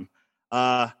my time.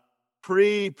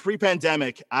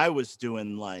 Pre-pandemic, I was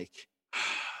doing like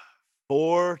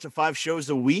 4 to 5 shows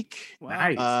a week.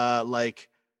 Nice. Like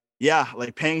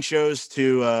paying shows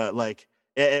to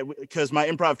because my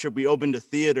improv trip, we opened a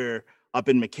theater up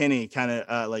in McKinney, kind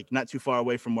of like not too far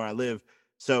away from where I live.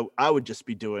 So I would just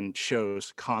be doing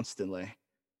shows constantly,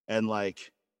 and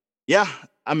like Yeah,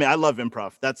 I mean, I love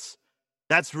improv.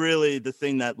 That's really the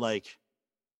thing that like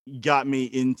got me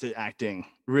into acting.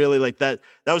 Really, like that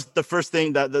was the first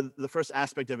thing, that the first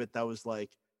aspect of it that was like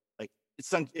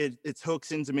it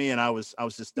hooks into me, and I was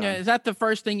just done. Yeah, is that the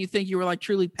first thing you think you were like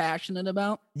truly passionate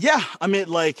about? Yeah, I mean,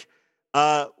 like,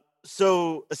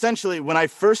 so essentially, when I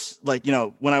first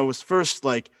when I was first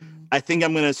like, I think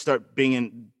I'm gonna start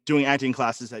doing acting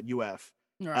classes at UF.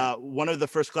 Right. One of the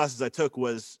first classes I took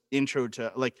was intro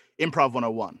to like improv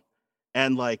 101,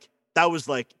 and like that was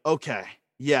like, okay,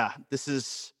 yeah, this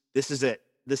is it.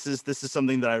 This is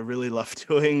something that I really love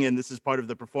doing, and this is part of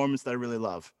the performance that I really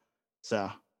love.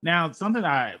 So now, something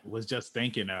I was just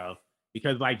thinking of,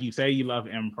 because like you say, you love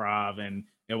improv, and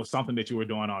it was something that you were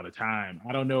doing all the time.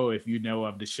 I don't know if you know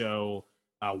of the show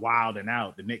Wild and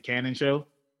Out, the Nick Cannon show.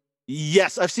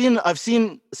 Yes, I've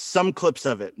seen some clips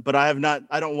of it, but I have not.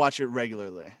 I don't watch it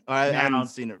regularly. I haven't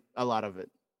seen a lot of it.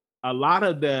 A lot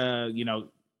of the,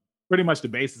 pretty much the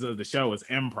basis of the show is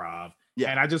improv.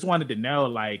 Yeah. And I just wanted to know,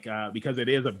 like, because it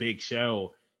is a big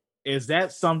show, is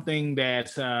that something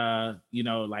that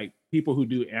like people who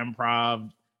do improv,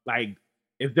 like,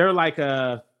 is there like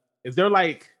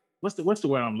what's the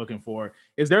word I'm looking for?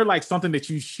 Is there like something that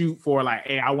you shoot for, like,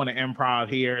 hey, I want to improv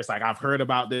here? It's like, I've heard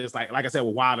about this. Like I said,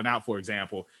 with Wild and Out, for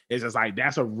example, it's just like,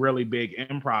 that's a really big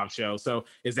improv show. So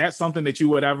is that something that you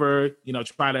would ever,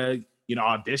 try to,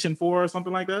 audition for or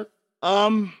something like that?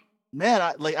 Man,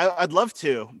 I'd love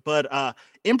to, but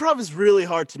improv is really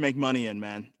hard to make money in,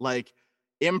 man. Like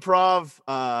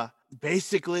improv,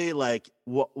 basically like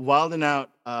Wild and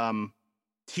Out,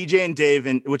 TJ and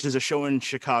Dave, which is a show in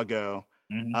Chicago.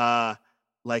 Mm-hmm.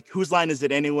 Like Whose Line Is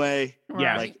It Anyway?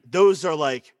 Yeah, like those are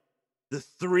like the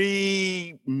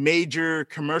 3 major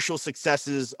commercial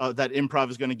successes that improv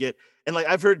is going to get. And like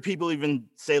I've heard people even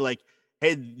say like,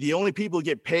 hey, the only people who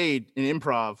get paid in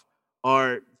improv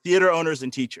are theater owners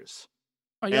and teachers.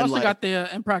 Oh, you also got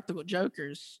the Impractical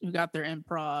Jokers who got their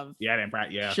improv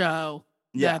show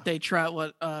that they try.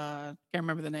 Can't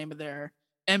remember the name of their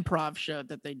improv show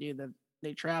that they do that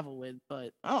they travel with.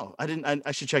 But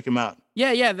I should check them out.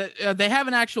 Yeah. They have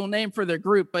an actual name for their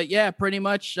group, but yeah, pretty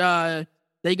much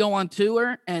they go on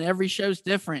tour and every show's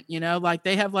different. Like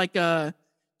they have like a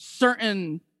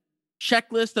certain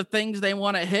checklist of things they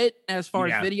want to hit as far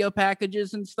as video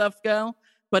packages and stuff go.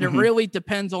 But it really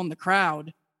depends on the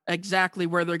crowd, exactly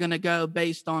where they're going to go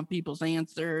based on people's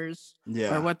answers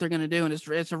or what they're going to do. And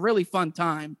it's a really fun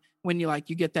time when you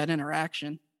get that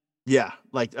interaction. Yeah.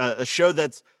 Like a show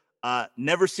that's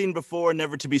never seen before,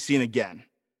 never to be seen again.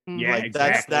 Yeah, like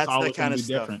exactly. That's that kind of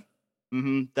stuff.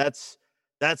 Mm-hmm.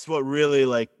 That's what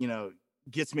really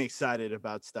gets me excited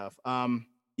about stuff.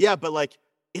 Yeah, but like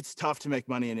it's tough to make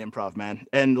money in improv, man.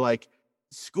 And like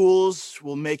schools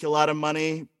will make a lot of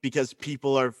money because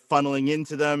people are funneling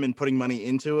into them and putting money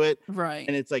into it. Right.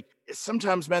 And it's like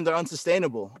sometimes, man, they're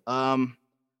unsustainable.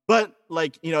 But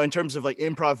like, in terms of like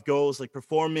improv goals, like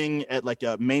performing at like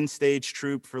a main stage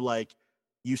troupe for like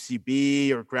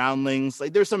UCB or Groundlings,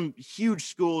 like there's some huge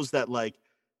schools that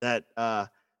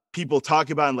people talk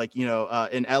about, and like,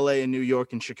 in LA and New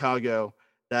York and Chicago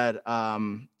that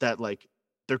like,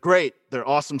 they're great. They're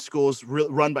awesome schools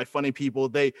run by funny people.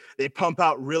 They pump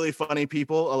out really funny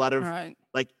people. A lot of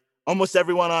like almost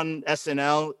everyone on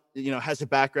SNL, has a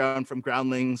background from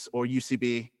Groundlings or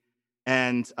UCB.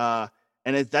 And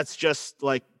that's just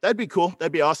like, that'd be cool.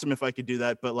 That'd be awesome if I could do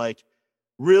that. But like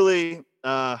really,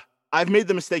 I've made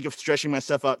the mistake of stretching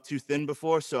myself out too thin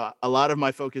before. So a lot of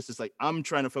my focus is like, I'm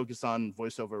trying to focus on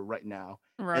voiceover right now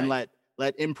and let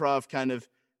improv kind of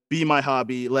be my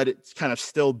hobby. Let it kind of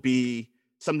still be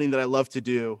something that I love to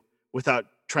do without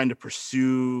trying to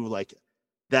pursue like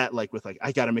that, like with like,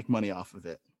 I got to make money off of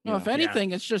it. Well, if anything,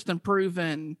 it's just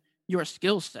improving your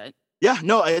skill set. Yeah,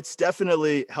 no, it's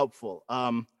definitely helpful.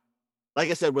 Like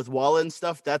I said, with Walla and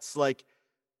stuff, that's like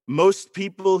most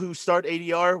people who start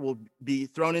ADR will be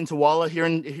thrown into Walla here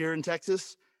in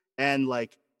Texas. And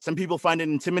like some people find it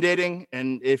intimidating.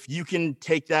 And if you can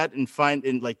take that and find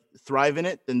and like thrive in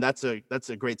it, then that's a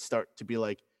great start to be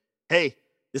like, hey,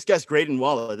 this guy's great in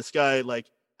Walla. This guy like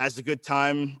has a good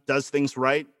time, does things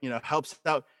right, helps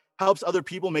other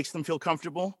people, makes them feel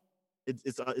comfortable.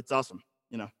 It's awesome,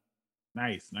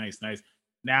 Nice.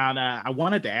 Now, I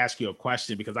wanted to ask you a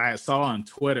question because I saw on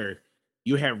Twitter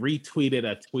you had retweeted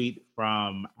a tweet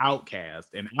from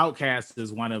Outkast, and Outkast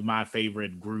is one of my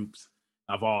favorite groups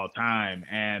of all time.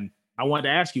 And I wanted to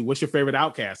ask you, what's your favorite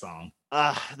Outkast song?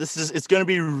 It's going to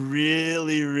be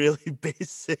really, really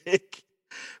basic,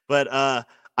 but I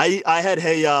had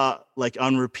Hey Ya like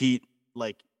on repeat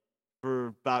like for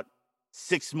about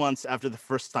 6 months after the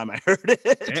first time I heard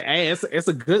it. Hey, it's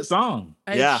a good song.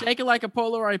 Hey, yeah. Shake It Like a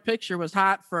Polaroid Picture was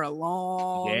hot for a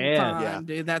long time,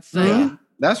 dude. That's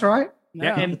that's right.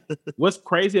 Yeah. And what's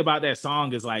crazy about that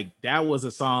song is like that was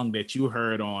a song that you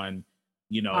heard on,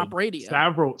 pop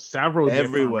radio, several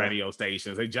different radio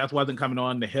stations. It just wasn't coming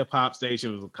on the hip hop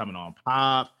station; it was coming on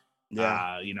pop.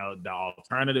 Yeah, the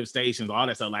alternative stations, all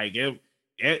that stuff. Like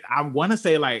it I want to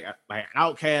say like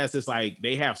Outkast is like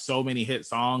they have so many hit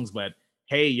songs, but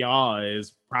Hey Y'all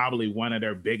is probably one of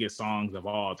their biggest songs of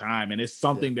all time, and it's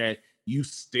something that you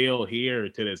still hear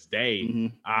to this day.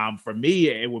 Mm-hmm. For me,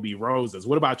 it would be Roses.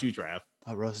 What about you, Trav?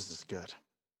 Oh, Roses is good.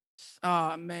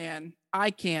 Oh man,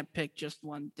 I can't pick just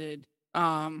one, dude.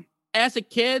 As a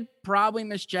kid, probably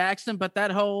Miss Jackson, but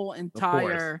that whole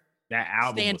entire that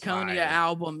album, Stankonia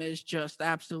album is just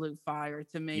absolute fire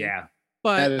to me. Yeah,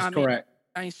 but that is correct.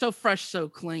 I mean, so fresh, so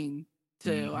clean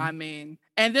too. Mm-hmm. I mean,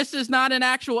 and this is not an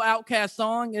actual Outkast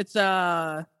song. It's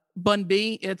Bun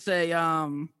B. It's a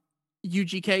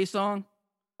UGK song.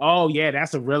 Oh yeah,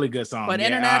 that's a really good song. But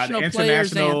International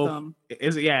Players Anthem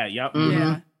is yep. Mm-hmm.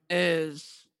 Yeah,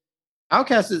 is.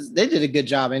 Outkast they did a good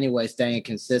job anyway, staying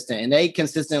consistent, and they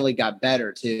consistently got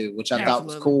better too, which I thought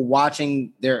was cool.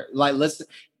 Watching their go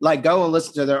and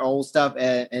listen to their old stuff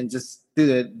and just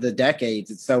through the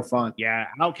decades. It's so fun. Yeah,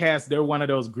 Outkast, they're one of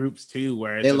those groups too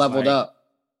where they leveled up.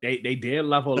 They did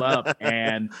level up,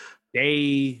 and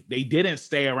they didn't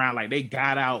stay around. Like they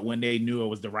got out when they knew it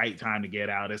was the right time to get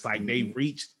out. It's like they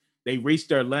reached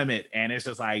their limit, and it's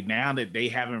just like now that they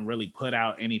haven't really put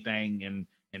out anything in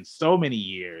so many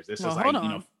years. It's just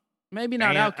like maybe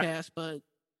not Outkast, but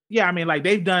yeah, I mean like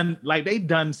they've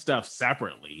done stuff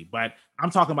separately, but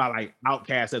I'm talking about like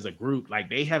Outkast as a group. Like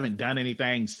they haven't done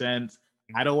anything since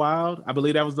Idlewild. I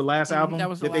believe that was the last album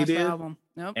that they did.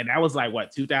 Yep. And that was like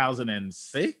what,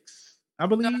 2006, I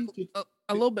believe.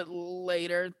 A little bit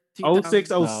later. 06,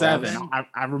 07.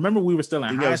 I remember we were still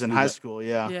in high school.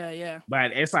 Yeah.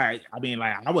 But it's like, I mean,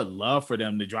 like I would love for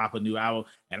them to drop a new album,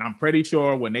 and I'm pretty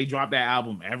sure when they drop that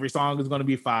album, every song is going to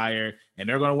be fire, and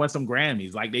they're going to win some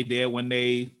Grammys like they did when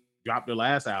they dropped their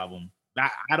last album.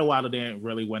 Idlewild didn't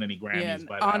really win any Grammys,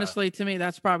 but honestly, to me,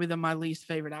 that's probably my least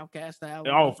favorite Outkast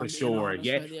album. Oh, for sure,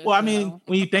 yeah. Well, I mean,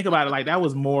 when you think about it, like that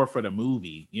was more for the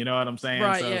movie. You know what I'm saying?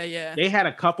 Right? So yeah. They had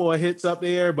a couple of hits up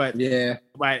there, but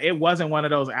but it wasn't one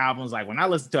of those albums. Like when I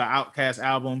listen to an Outkast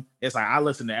album, it's like I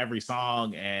listen to every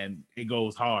song and it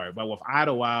goes hard. But with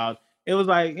Idlewild, it was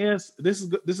like, yes, this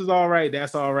is all right,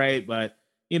 that's all right, but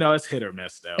it's hit or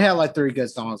miss though. It had like 3 good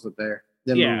songs with there.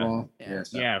 Then move on.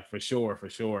 Yeah, for sure.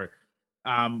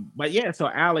 But yeah, so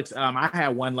Alex, I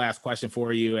had one last question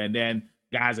for you, and then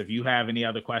guys, if you have any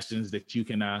other questions that you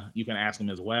can ask them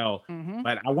as well. Mm-hmm.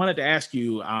 But I wanted to ask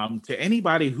you, to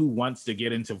anybody who wants to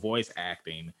get into voice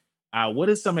acting, what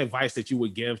is some advice that you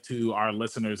would give to our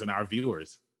listeners and our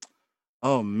viewers?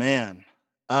 Oh man.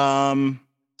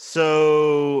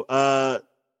 So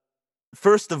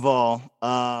first of all,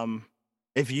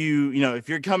 if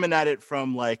you're coming at it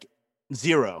from like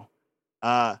zero,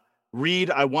 read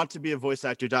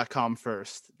iwanttobeavoiceactor.com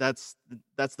first. That's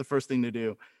the first thing to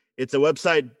do. It's a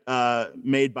website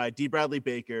made by D. Bradley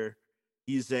Baker.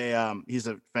 He's a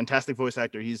fantastic voice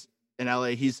actor. He's in LA.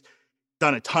 He's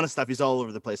done a ton of stuff. He's all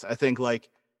over the place. I think like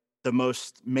the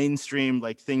most mainstream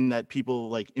like thing that people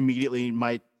like immediately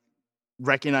might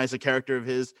recognize a character of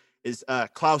his is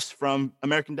Klaus from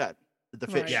American Dad, the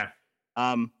fish. Yeah.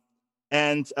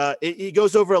 And it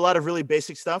goes over a lot of really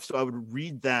basic stuff. So I would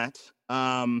read that.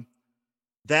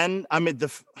 Then I mean the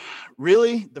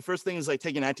first thing is like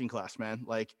take an acting class, man.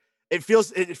 Like it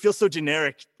feels so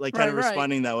generic, like kind of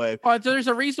responding that way. Oh, there's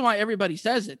a reason why everybody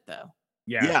says it though.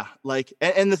 Yeah. Like,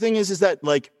 and the thing is that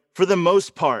like for the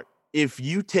most part, if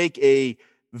you take a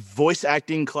voice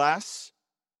acting class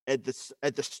at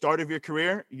the start of your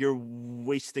career, you're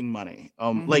wasting money.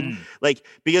 Like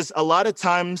because a lot of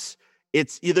times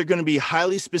it's either going to be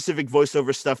highly specific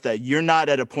voiceover stuff that you're not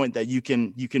at a point that you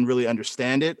can really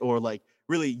understand it or like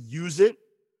really use it,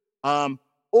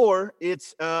 or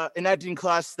it's an acting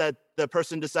class that the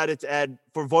person decided to add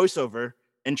for voiceover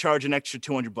and charge an extra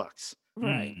 $200.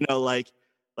 Right.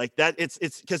 Like that. It's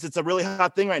because it's a really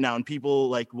hot thing right now, and people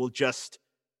like will just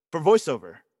for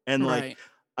voiceover and like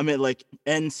I mean like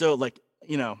and so like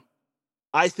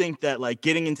I think that like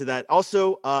getting into that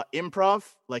also improv,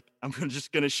 like I'm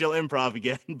just going to shill improv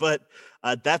again, but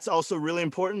that's also really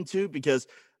important too, because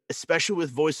especially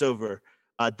with voiceover,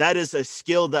 that is a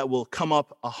skill that will come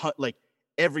up like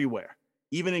everywhere,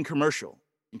 even in commercial.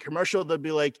 In commercial, they'll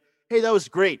be like, hey, that was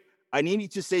great. I need you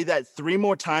to say that 3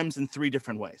 more times in 3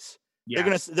 different ways.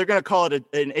 Yeah. They're gonna call it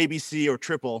an ABC or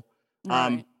triple.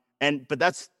 Right. But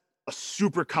that's a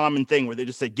super common thing where they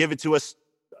just say, give it to us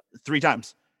 3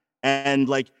 times. And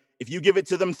like, if you give it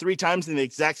to them 3 times in the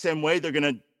exact same way, they're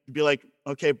going to be like,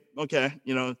 okay,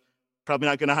 you know, probably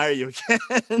not going to hire you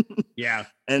again. Yeah.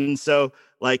 And so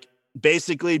like,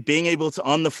 basically being able to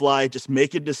on the fly, just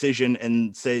make a decision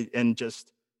and say, and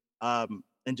just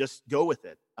go with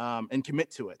it, and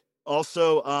commit to it.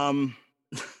 Also,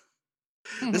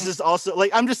 this is also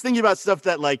like, I'm just thinking about stuff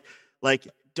that like,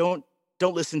 don't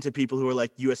listen to people who are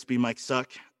like USB mics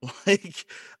suck. Like,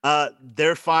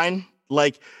 they're fine.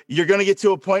 Like, you're going to get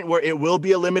to a point where it will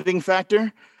be a limiting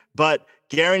factor, but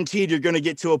guaranteed you're going to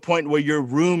get to a point where your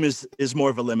room is more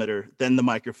of a limiter than the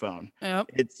microphone. Yep.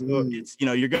 It's you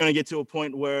know, you're going to get to a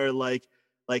point where like,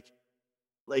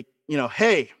 you know,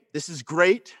 hey, this is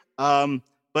great,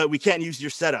 but we can't use your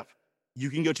setup. You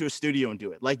can go to a studio and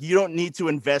do it. Like, you don't need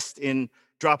to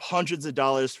drop hundreds of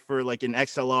dollars for like an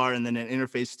XLR and then an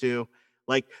interface too.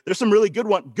 Like, there's some really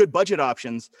good budget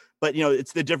options, but you know,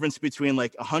 it's the difference between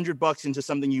like $100 into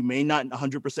something you may not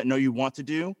 100% know you want to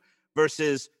do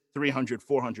versus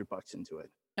 $300-$400 into it.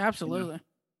 Absolutely. You know?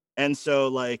 And so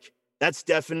like, that's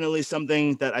definitely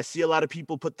something that I see a lot of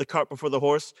people put the cart before the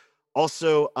horse.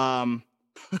 Also, I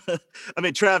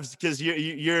mean, Travis, because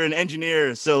you're an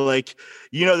engineer, so like,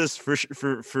 you know, this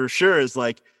for sure is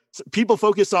like, people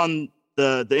focus on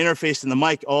the interface and the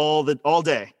mic all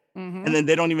day, and then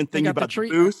they don't even think about the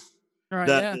booth, right,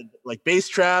 the like bass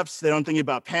traps. They don't think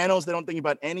about panels. They don't think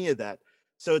about any of that.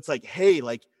 So it's like, hey,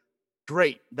 like,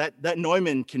 great, that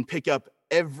Neumann can pick up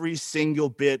every single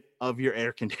bit of your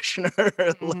air conditioner,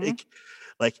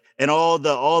 like, and all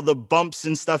the bumps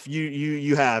and stuff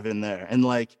you have in there, and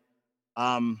like,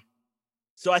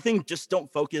 so I think just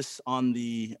don't focus on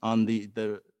the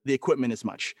equipment as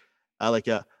much. Like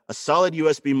a solid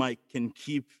USB mic can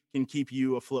keep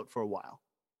you afloat for a while.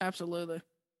 Absolutely.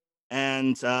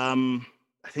 And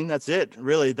I think that's it.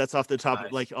 Really, that's off the top,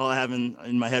 nice. Like all I have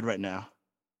in my head right now.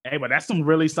 Hey, but that's some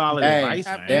really solid advice,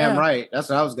 man. Damn right. That's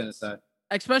what I was gonna say.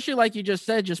 Especially like you just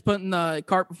said, just putting the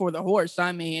cart before the horse.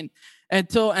 I mean, and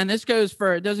this goes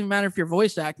for, it doesn't matter if you're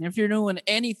voice acting, if you're doing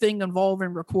anything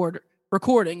involving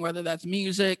recording, whether that's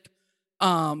music,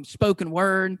 spoken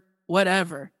word,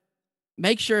 whatever,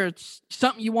 make sure it's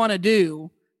something you want to do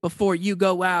before you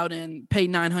go out and pay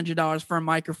 $900 for a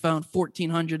microphone,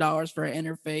 $1,400 for an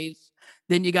interface.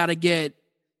 Then you got to get,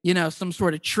 you know, some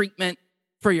sort of treatment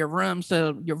for your room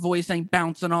so your voice ain't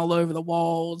bouncing all over the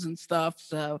walls and stuff.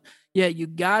 So yeah, you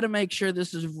got to make sure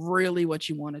this is really what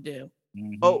you want to do.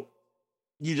 Oh,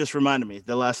 you just reminded me,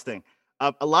 the last thing.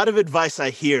 A lot of advice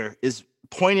I hear is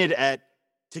pointed at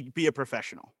to be a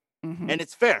professional. And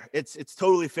it's fair. It's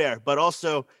totally fair. But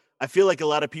also, I feel like a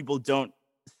lot of people don't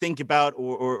think about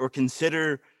or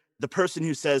consider the person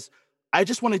who says, I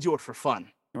just want to do it for fun.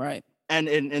 Right.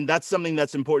 And that's something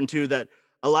that's important too, that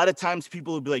a lot of times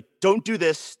people will be like, don't do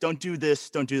this, don't do this,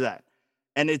 don't do that.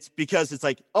 And it's because it's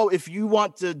like, oh, if you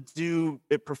want to do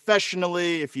it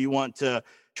professionally, if you want to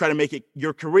try to make it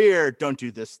your career, don't do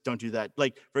this, don't do that.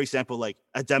 Like, for example, like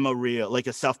a demo reel, like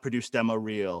a self-produced demo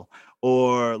reel,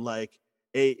 or like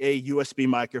a USB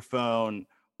microphone,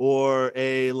 or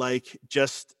a like,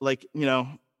 just like, you know,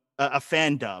 a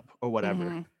fan dub or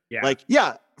whatever. Yeah. Like,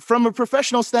 yeah, from a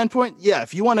professional standpoint, yeah,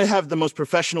 if you want to have the most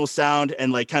professional sound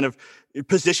and like kind of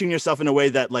position yourself in a way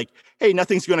that like, hey,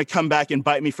 nothing's going to come back and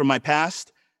bite me from my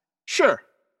past, sure.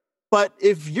 But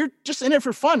if you're just in it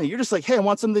for fun and you're just like, hey, I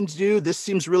want something to do, this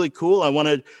seems really cool, I want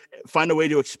to find a way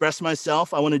to express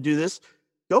myself, I want to do this,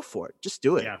 go for it. Just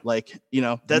do it. Yeah. Like, you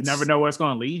know, that's, you never know where it's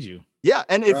going to lead you. Yeah.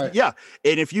 And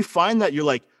if you find that you're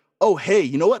like, oh, hey,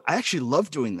 you know what? I actually love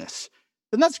doing this,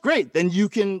 then that's great. Then you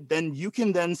can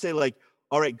then say like,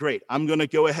 all right, great. I'm going to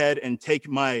go ahead and take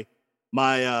my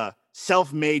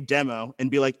self-made demo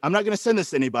and be like, I'm not going to send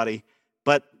this to anybody,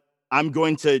 but I'm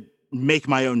going to make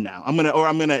my own now. I'm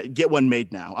going to get one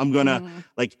made now. I'm going to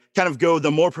like kind of go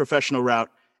the more professional route.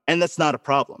 And that's not a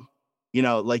problem. You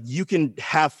know, like you can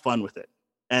have fun with it.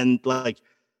 And like,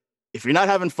 if you're not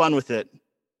having fun with it,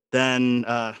 then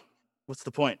what's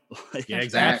the point? Yeah,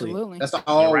 exactly. Absolutely. That's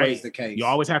always the case. You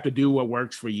always have to do what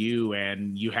works for you,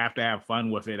 and you have to have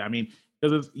fun with it. I mean,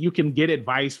 because you can get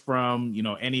advice from, you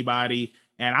know, anybody.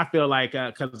 And I feel like,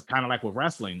 because it's kind of like with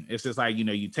wrestling, it's just like, you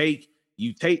know, you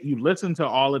listen to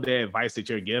all of the advice that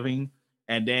you're giving,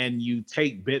 and then you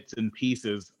take bits and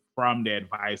pieces from the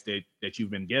advice that you've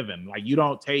been given. Like, you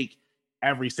don't take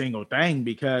every single thing,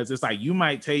 because it's like, you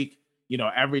might take, you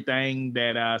know, everything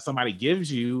that somebody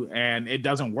gives you and it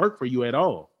doesn't work for you at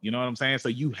all. You know what I'm saying? So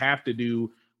you have to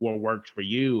do what works for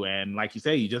you. And like you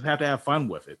say, you just have to have fun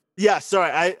with it. Yeah.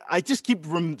 Sorry. I just keep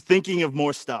thinking of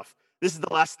more stuff. This is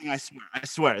the last thing, I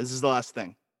swear. This is the last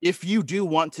thing. if you do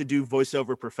want to do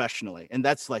voiceover professionally, and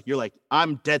that's like, you're like,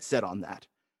 I'm dead set on that.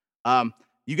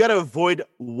 You got to avoid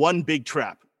one big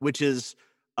trap, which is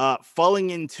falling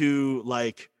into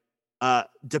like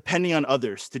depending on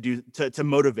others to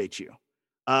motivate you.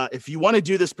 If you want to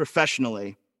do this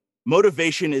professionally,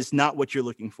 motivation is not what you're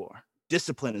looking for.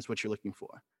 Discipline is what you're looking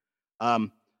for.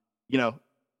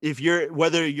 If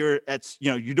whether you're at,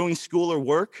 you're doing school or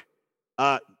work,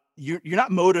 you're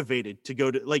not motivated to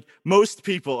go to, like, most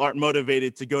people aren't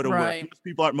motivated to go to work. Most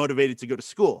people aren't motivated to go to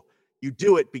school. You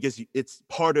do it because it's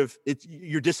part of it.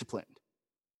 You're disciplined.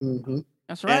 Mm-hmm.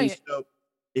 That's right. And so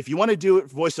if you want to do it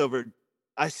voiceover,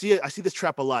 I see this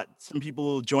trap a lot. Some people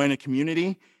will join a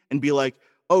community and be like,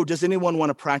 oh, does anyone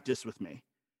want to practice with me?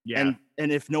 Yeah.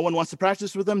 And if no one wants to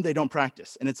practice with them, they don't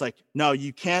practice. And it's like, no,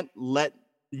 you can't let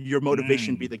your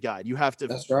motivation be the guide. You have to.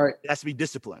 That's right. It has to be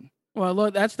discipline. Well,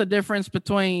 look, that's the difference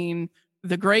between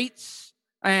the greats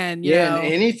and and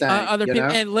anything, other people.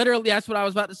 And literally, that's what I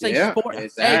was about to say. Yeah, sport.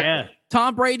 exactly. Hey,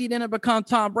 Tom Brady didn't become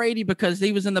Tom Brady because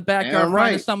he was in the backyard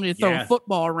finding somebody to throw a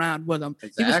football around with him.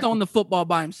 Exactly. He was throwing the football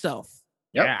by himself.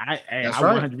 Yep. Yeah, I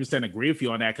 100% agree with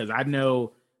you on that, because I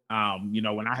know,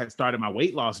 when I had started my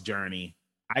weight loss journey,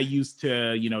 I used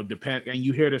to, depend, and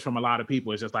you hear this from a lot of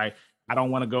people. It's just like, I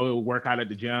don't want to go work out at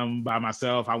the gym by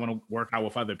myself. I want to work out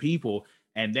with other people.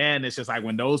 And then it's just like,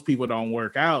 when those people don't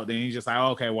work out, then you're just like,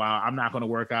 okay, well, I'm not going to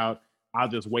work out. I'll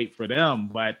just wait for them.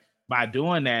 But by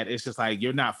doing that, it's just like,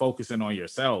 you're not focusing on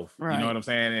yourself. Right. You know what I'm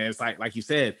saying? And it's like you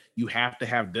said, you have to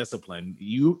have discipline.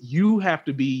 You have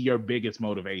to be your biggest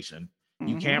motivation.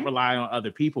 You can't rely on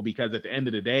other people, because at the end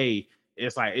of the day,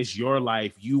 it's like, it's your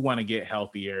life. You want to get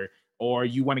healthier, or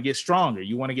you want to get stronger.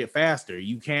 You want to get faster.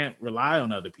 You can't rely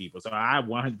on other people. So I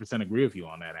 100% agree with you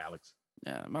on that, Alex.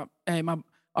 Yeah.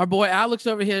 Our boy Alex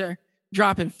over here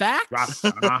dropping facts,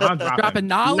 dropping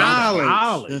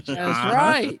knowledge. That's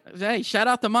right. Hey, shout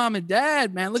out to mom and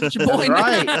dad, man. Look at your boy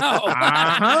now.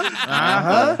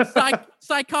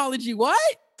 Psychology, what?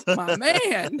 My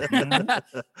man.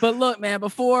 But look, man,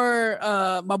 before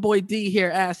my boy D here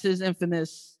asks his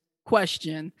infamous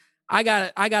question, I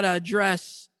gotta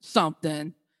address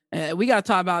something. We gotta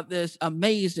talk about this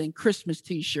amazing Christmas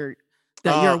T-shirt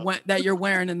that you're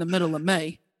wearing in the middle of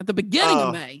May, at the beginning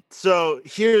of May. So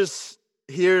here's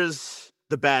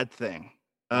the bad thing.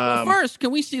 Well, first, can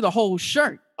we see the whole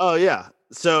shirt? Oh yeah.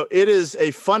 So it is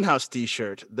a Funhouse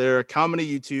T-shirt. They're a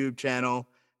comedy YouTube channel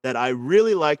that I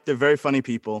really like. They're very funny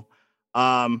people.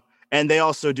 And they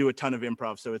also do a ton of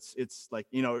improv. So it's like,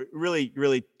 really,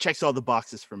 really checks all the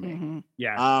boxes for me. Mm-hmm.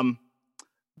 Yeah.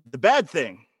 The bad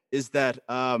thing is that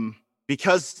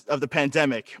because of the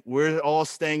pandemic, we're all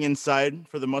staying inside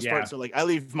for the most part. So like, I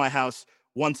leave my house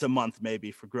once a month,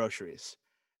 maybe, for groceries.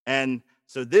 And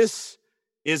so this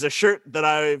is a shirt that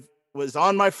I was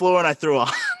on my floor and I threw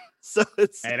on. So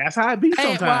it's, hey, that's how it be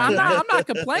sometimes. Well, I'm not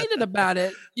complaining about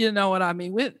it. You know what I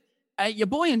mean? Your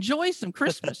boy enjoys some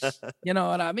Christmas. You know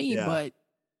what I mean? Yeah. But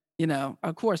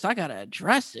of course, I gotta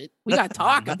address it. We gotta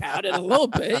talk about it a little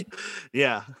bit.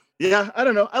 Yeah. I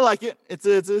don't know. I like it. It's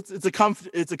a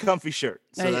comfy shirt.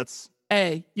 So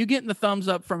hey, you getting the thumbs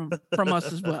up from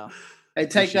us as well. Hey,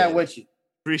 take that with you.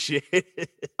 Appreciate it.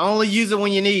 Only use it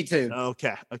when you need to.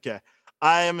 Okay.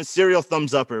 I am a serial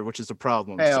thumbs upper, which is a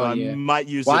problem. I might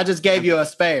use it. I just gave you a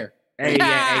spare. Hey,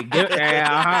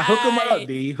 hook them up,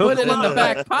 D. Put it in the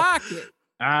back pocket.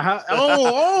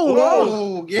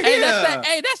 Oh, yeah.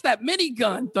 Hey, that's that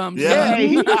minigun thumbs. Yeah,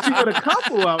 he hit you with a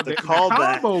couple out there. The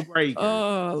combo breaker.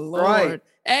 Oh, Lord. Right.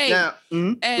 Hey, now,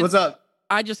 and what's up?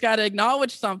 I just got to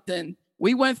acknowledge something.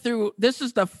 We went through, this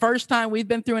is the first time we've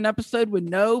been through an episode with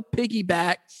no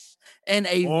piggybacks in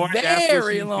a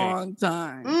very long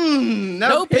time.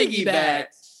 No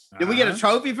piggybacks. Did we get a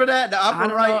trophy for that? The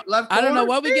upper right, left corner? I don't know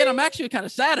what we get. I'm actually kind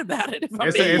of sad about it. If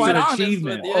I'm being it's quite an honest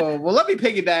achievement. with you. Oh, well, let me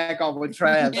piggyback off what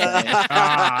Trav said.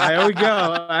 There we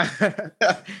go.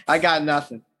 I got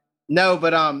nothing. No,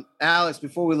 but Alex,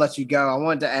 before we let you go, I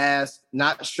wanted to ask,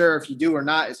 not sure if you do or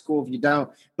not, it's cool if you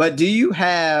don't, but do you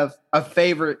have a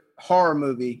favorite horror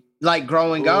movie, like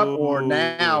growing up or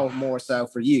now more so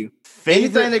for you?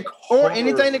 Anything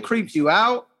that creeps you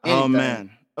out? Anything. Oh,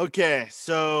 man. Okay,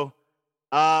 so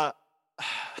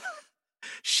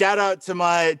shout out to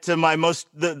my most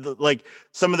like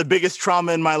some of the biggest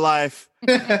trauma in my life.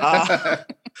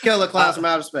 Killer Clowns from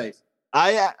Outer Space.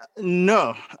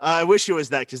 No, I wish it was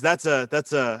that, because that's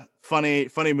a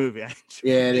funny movie.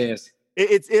 Yeah, it is.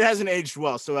 It hasn't aged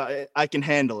well, so I can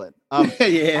handle it.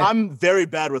 Yeah. I'm very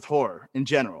bad with horror in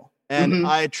general, and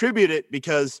I attribute it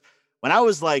because when I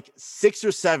was like 6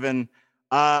 or 7,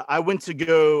 I went to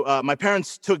go. My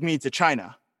parents took me to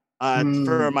China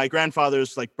for my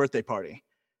grandfather's like birthday party,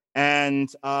 and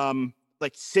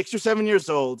like 6 or 7 years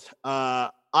old,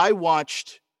 I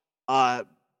watched a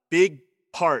big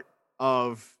part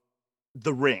of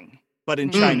The Ring, but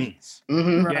in Chinese.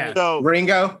 Mm-hmm. Yeah. So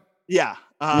Ringo. yeah.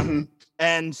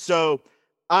 And so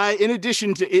in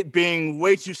addition to it being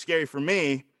way too scary for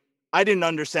me, I didn't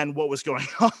understand what was going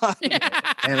on.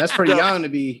 And that's pretty young to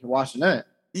be watching that.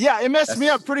 Yeah, it messed me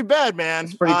up pretty bad, man.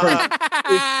 It's pretty creepy.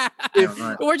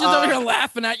 We're just over here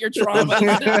laughing at your trauma.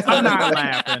 I'm not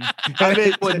laughing. I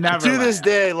mean, would never to this laugh.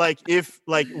 day, like if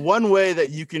like one way that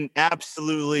you can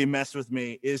absolutely mess with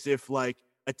me is if like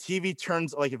a TV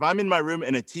turns, like if I'm in my room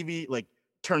and a TV like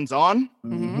turns on.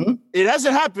 Mm-hmm. It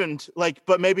hasn't happened, like,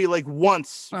 but maybe like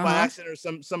once by accident or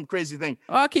some crazy thing.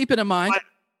 I'll keep it in mind.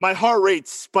 My heart rate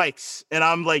spikes, and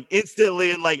I'm like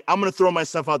instantly like I'm gonna throw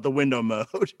myself out the window mode.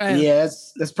 Yeah,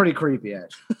 that's pretty creepy,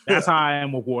 actually. That's how I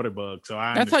am with Waterbug. So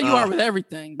that's how you are with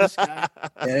everything. This guy.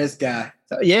 Yeah, this guy.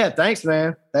 So, yeah, thanks,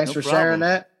 man. Thanks for sharing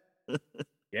that.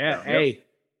 Yeah. Hey,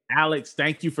 Alex,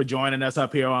 thank you for joining us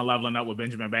up here on Leveling Up with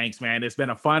Benjamin Banks, man. It's been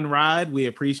a fun ride. We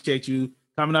appreciate you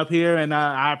coming up here, and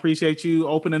I appreciate you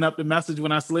opening up the message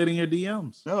when I slid in your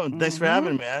DMs. No, thanks for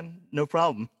having me, man. No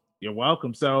problem. You're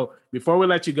welcome. So before we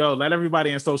let you go, let everybody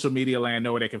in social media land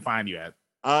know where they can find you at.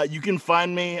 You can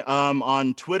find me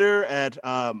on Twitter at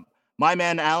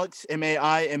mymanalex,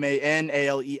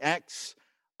 MAIMANALEX,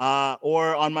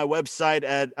 or on my website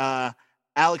at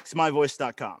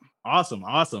alexmyvoice.com.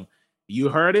 Awesome. You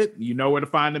heard it. You know where to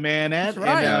find the man at. That's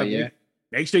right. And,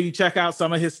 make sure you check out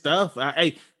some of his stuff.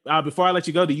 Hey, before I let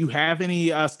you go, do you have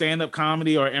any stand-up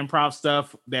comedy or improv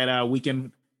stuff that we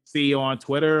can see on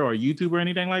Twitter or YouTube or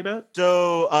anything like that?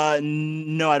 So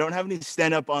no, I don't have any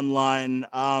stand-up online.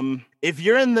 If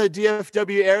you're in the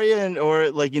DFW area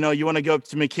or like, you want to go up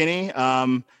to McKinney,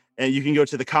 and you can go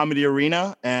to the Comedy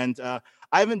Arena. And I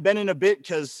haven't been in a bit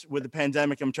because with the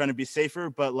pandemic, I'm trying to be safer.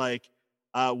 But like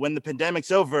when the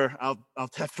pandemic's over, I'll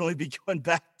definitely be going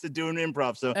back to doing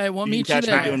improv. So hey, we'll you meet can catch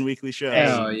you there. me doing weekly shows.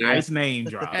 Hey, nice name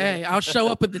drop. Hey, I'll show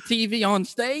up with the TV on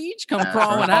stage, come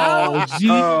crawling out.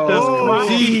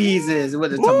 Jesus, with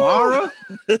the tomorrow.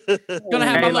 Gonna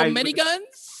have my little like,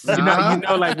 miniguns. You know,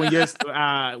 like when you're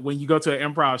when you go to an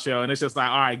improv show and it's just like,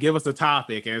 all right, give us a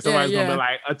topic, and somebody's gonna be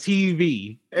like a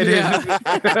TV. And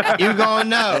you gonna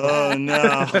know. Oh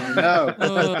no.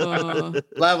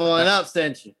 Leveling Up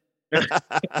sent you.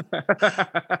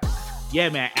 Yeah,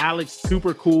 man, Alex,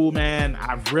 super cool, man.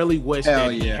 I really wish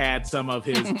that he had some of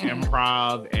his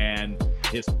improv and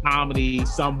his comedy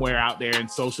somewhere out there in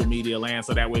social media land,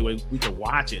 so that way we could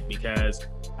watch it. Because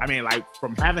I mean, like,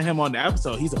 from having him on the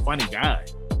episode, he's a funny guy.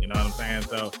 You know what I'm saying?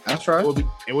 So that's right.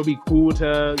 It would be cool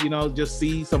to just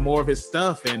see some more of his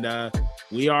stuff. And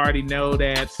we already know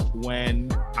that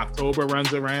when October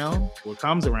runs around, or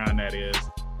comes around, that is.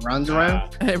 Runs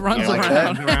around? It runs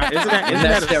around. Isn't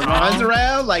that runs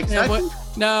around? Like,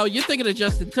 no, you're thinking of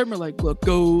Justin Timberlake. What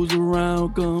goes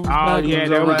around comes back. Yeah,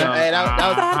 there we go. Hey, that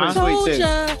was pretty sweet too.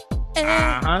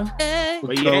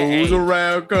 What goes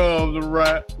around comes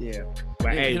around. Yeah.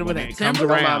 But hey, when it comes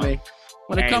around,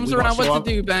 when it comes around, what to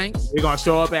do, Banks? We're gonna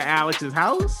show up at Alex's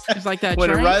house. It's like that. When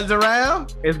it runs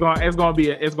around, it's gonna be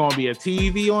a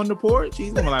TV on the porch.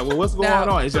 He's gonna be like, well, what's going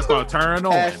on? It's just gonna turn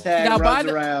on.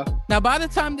 Now, by the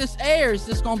time this airs,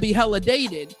 it's gonna be hella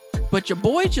dated. But your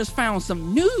boy just found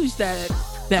some news that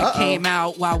came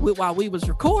out while we was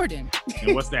recording.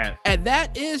 And what's that? And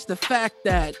that is the fact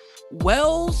that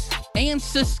Wells and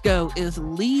Cisco is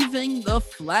leaving The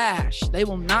Flash. They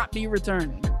will not be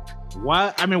returning.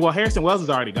 What? I mean, well, Harrison Wells is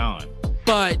already gone.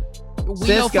 But we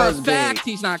know for a fact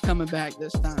he's not coming back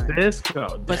this time.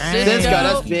 Cisco. But Cisco,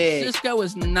 that's big. Cisco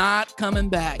is not coming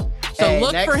back. So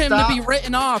look for him to be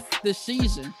written off this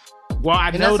season. Well,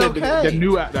 I know that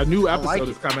the new episode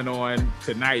is coming on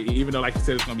tonight, even though, like you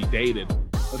said, it's gonna be dated.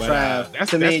 But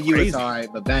that's to me and you, it's all right.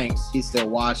 But Banks, he's still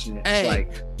watching it. Hey,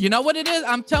 like, you know what it is?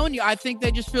 I'm telling you, I think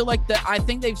they just feel like I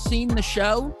think they've seen the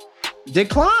show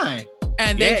decline.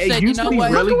 And they said, you know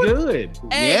what? Really good.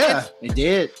 Yeah, it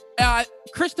did.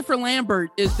 Christopher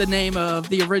Lambert is the name of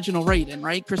the original Raiden,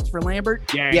 right? Christopher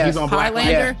Lambert? Yeah, he's on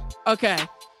Highlander? Yeah. Okay.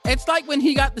 It's like when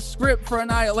he got the script for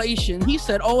Annihilation, he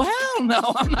said, oh, hell no,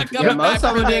 I'm not coming back. Most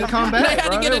of them didn't come back. They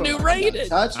had to get a new Raiden.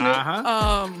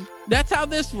 That's how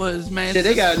this was, man. Shit,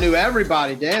 they got a new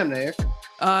everybody, damn there.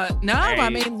 I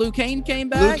mean, Liu Kang came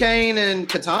back. Liu Kang and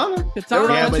Katana.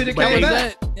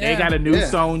 They got a new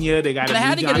Sonya. They got a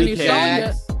new Johnny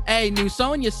Cage. Hey, new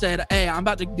Sonya said, hey, I'm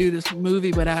about to do this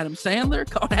movie with Adam Sandler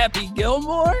called Happy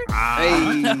Gilmore. Hey.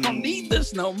 I don't need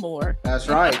this no more. That's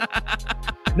right.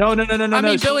 No. I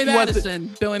mean, Billy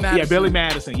Madison. Yeah, Billy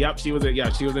Madison. Yep, she was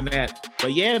in that.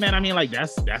 But yeah, man, I mean, like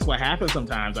that's what happens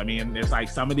sometimes. I mean, it's like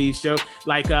some of these shows,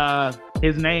 like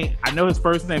his name, I know his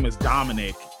first name is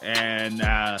Dominic, and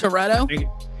Toretto.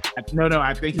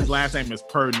 I think his last name is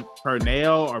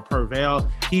Purnell or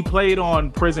Purvell. He played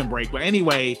on Prison Break, but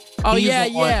anyway. Oh yeah.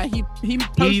 He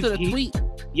posted a tweet.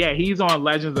 Yeah, he's on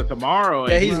Legends of Tomorrow,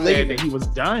 and he said that he was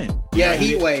done. Yeah,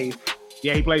 Heatwave.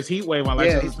 Yeah, he plays Heatwave on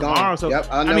Legends of Tomorrow. So yep,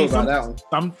 I know about that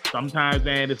one. Sometimes,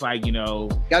 man, it's like, you know,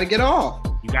 gotta get off.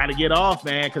 You gotta get off,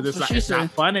 man, because it's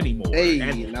not fun anymore.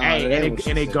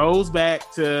 And it goes back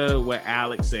to what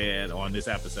Alex said on this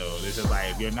episode. It's just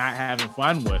like, if you're not having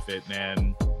fun with it,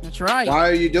 then that's right. Why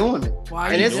are you doing it?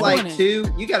 And it's like, too,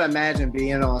 you gotta imagine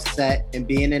being on set and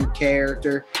being in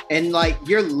character, and like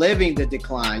you're living the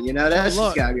decline. You know, that's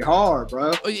just gotta be hard,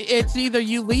 bro. It's either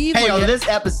you leave. Hey, on this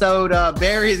episode,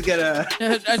 Barry's gonna.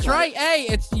 That's right. Hey,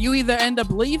 it's you either end up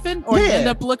leaving or you end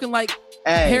up looking like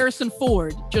Harrison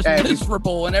Ford, just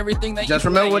miserable and everything that. Just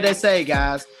remember what they say,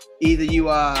 guys. Either you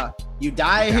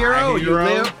die a hero, or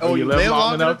you live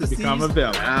long enough to become a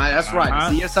villain. That's right.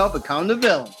 See yourself become the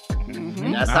villain.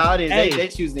 Mm-hmm. That's how it is. They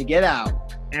choose to get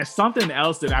out. And something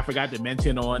else that I forgot to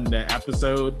mention on the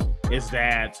episode is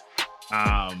that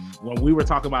when we were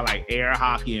talking about like air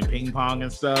hockey and ping pong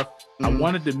and stuff, I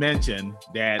wanted to mention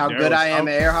that how good I am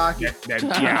at air hockey.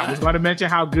 I was going to mention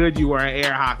how good you were at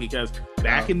air hockey, because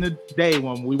back in the day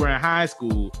when we were in high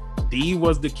school, D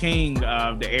was the king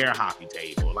of the air hockey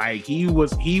table. Like he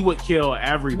would kill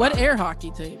everybody. What air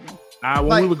hockey table?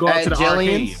 When we would go up to the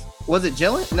arcade. Was it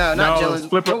Jillian? No, not Jillian.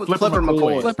 Flipper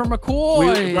McCoy. Flipper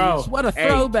McCoy. What a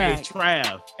throwback. Hey,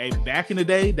 Trav. Hey, back in the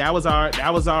day, that was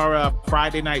our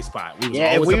Friday night spot.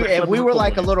 If we were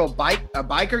like a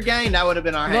biker gang, that would have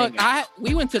been our hangout.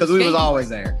 We went to the because we was always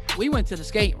there. We went to the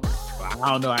skate room.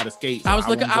 I don't know how to skate. So I was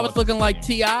looking like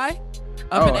T.I.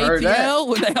 up in ATL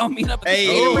when they all meet up at the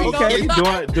skate rink.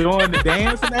 Okay, doing the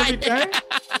dance and everything.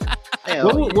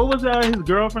 What was his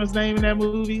girlfriend's name in that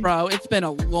movie? Bro, it's been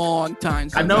a long time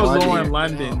since I know Lauren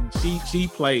London. She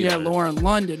played. Yeah, Lauren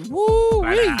London. Woo!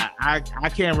 I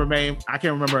can't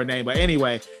remember her name, but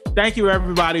anyway, thank you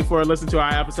everybody for listening to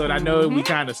our episode. I know we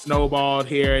kind of snowballed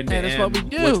here and that's what we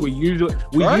do. Which we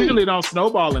usually don't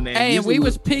snowball in there. Hey, and we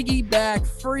was piggyback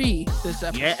free this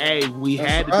episode. Yeah, we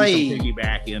had to do some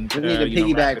piggybacking. We need to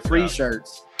piggyback free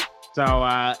shirts. So,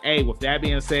 with that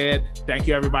being said, thank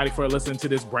you everybody for listening to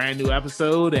this brand new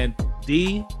episode. And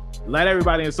D, let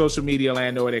everybody in social media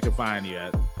land know where they can find you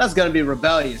at. That's going to be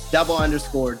Rebellious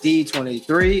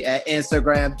 _D23 at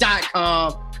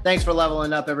Instagram.com. Thanks for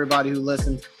leveling up, everybody who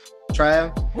listened.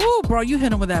 Trav? Ooh, bro, you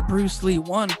hit him with that Bruce Lee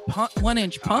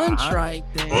 1-inch punch right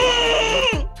there.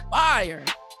 Fire.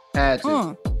 Had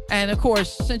to. And of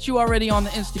course, since you already on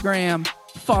the Instagram,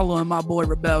 following my boy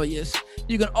Rebellious,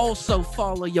 you can also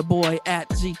follow your boy at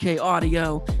ZK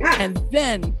Audio. And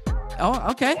then,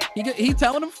 he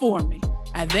telling them for me.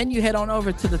 And then you head on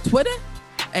over to the Twitter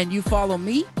and you follow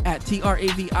me at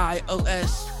TRAVIOSZK.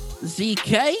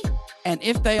 And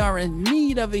if they are in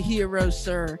need of a hero,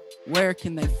 sir, where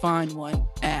can they find one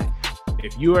at?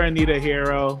 If you are in need of a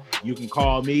hero, you can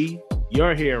call me,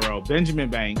 your hero, Benjamin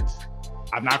Banks.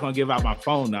 I'm not going to give out my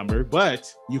phone number,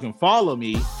 but you can follow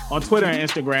me on Twitter and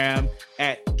Instagram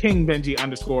at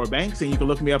KingBenji_Banks. And you can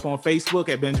look me up on Facebook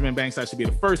at Benjamin Banks. I should be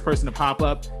the first person to pop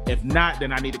up. If not,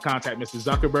 then I need to contact Mr.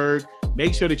 Zuckerberg.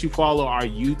 Make sure that you follow our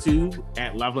YouTube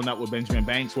at Leveling Up with Benjamin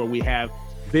Banks, where we have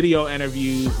video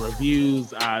interviews,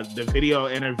 reviews. The video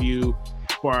interview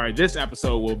for this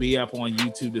episode will be up on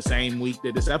YouTube the same week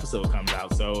that this episode comes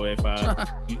out. So if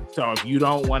you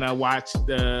don't want to watch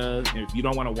if you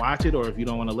don't want to watch it, or if you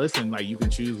don't want to listen, like, you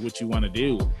can choose what you want to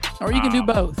do, or you can do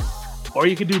both. Or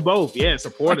you can do both. Yeah,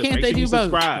 support us. Make sure you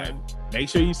subscribe. Make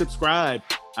sure you subscribe.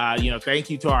 Thank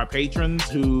you to our patrons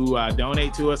who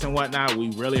donate to us and whatnot. We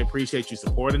really appreciate you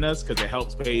supporting us, because it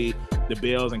helps pay the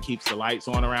bills and keeps the lights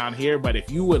on around here. But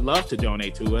if you would love to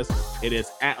donate to us, it is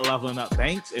at Leveling Up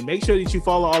Banks. And make sure that you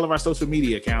follow all of our social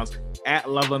media accounts at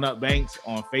Leveling Up Banks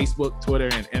on Facebook, Twitter,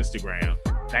 and Instagram.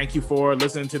 Thank you for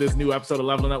listening to this new episode of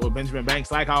Leveling Up with Benjamin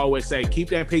Banks. Like I always say, keep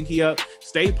that pinky up,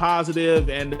 stay positive,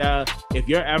 and if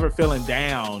you're ever feeling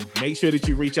down, make sure that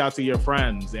you reach out to your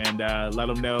friends and let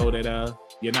them know that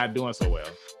you're not doing so well.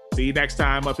 See you next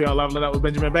time up here on Leveling Up with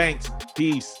Benjamin Banks.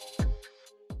 Peace.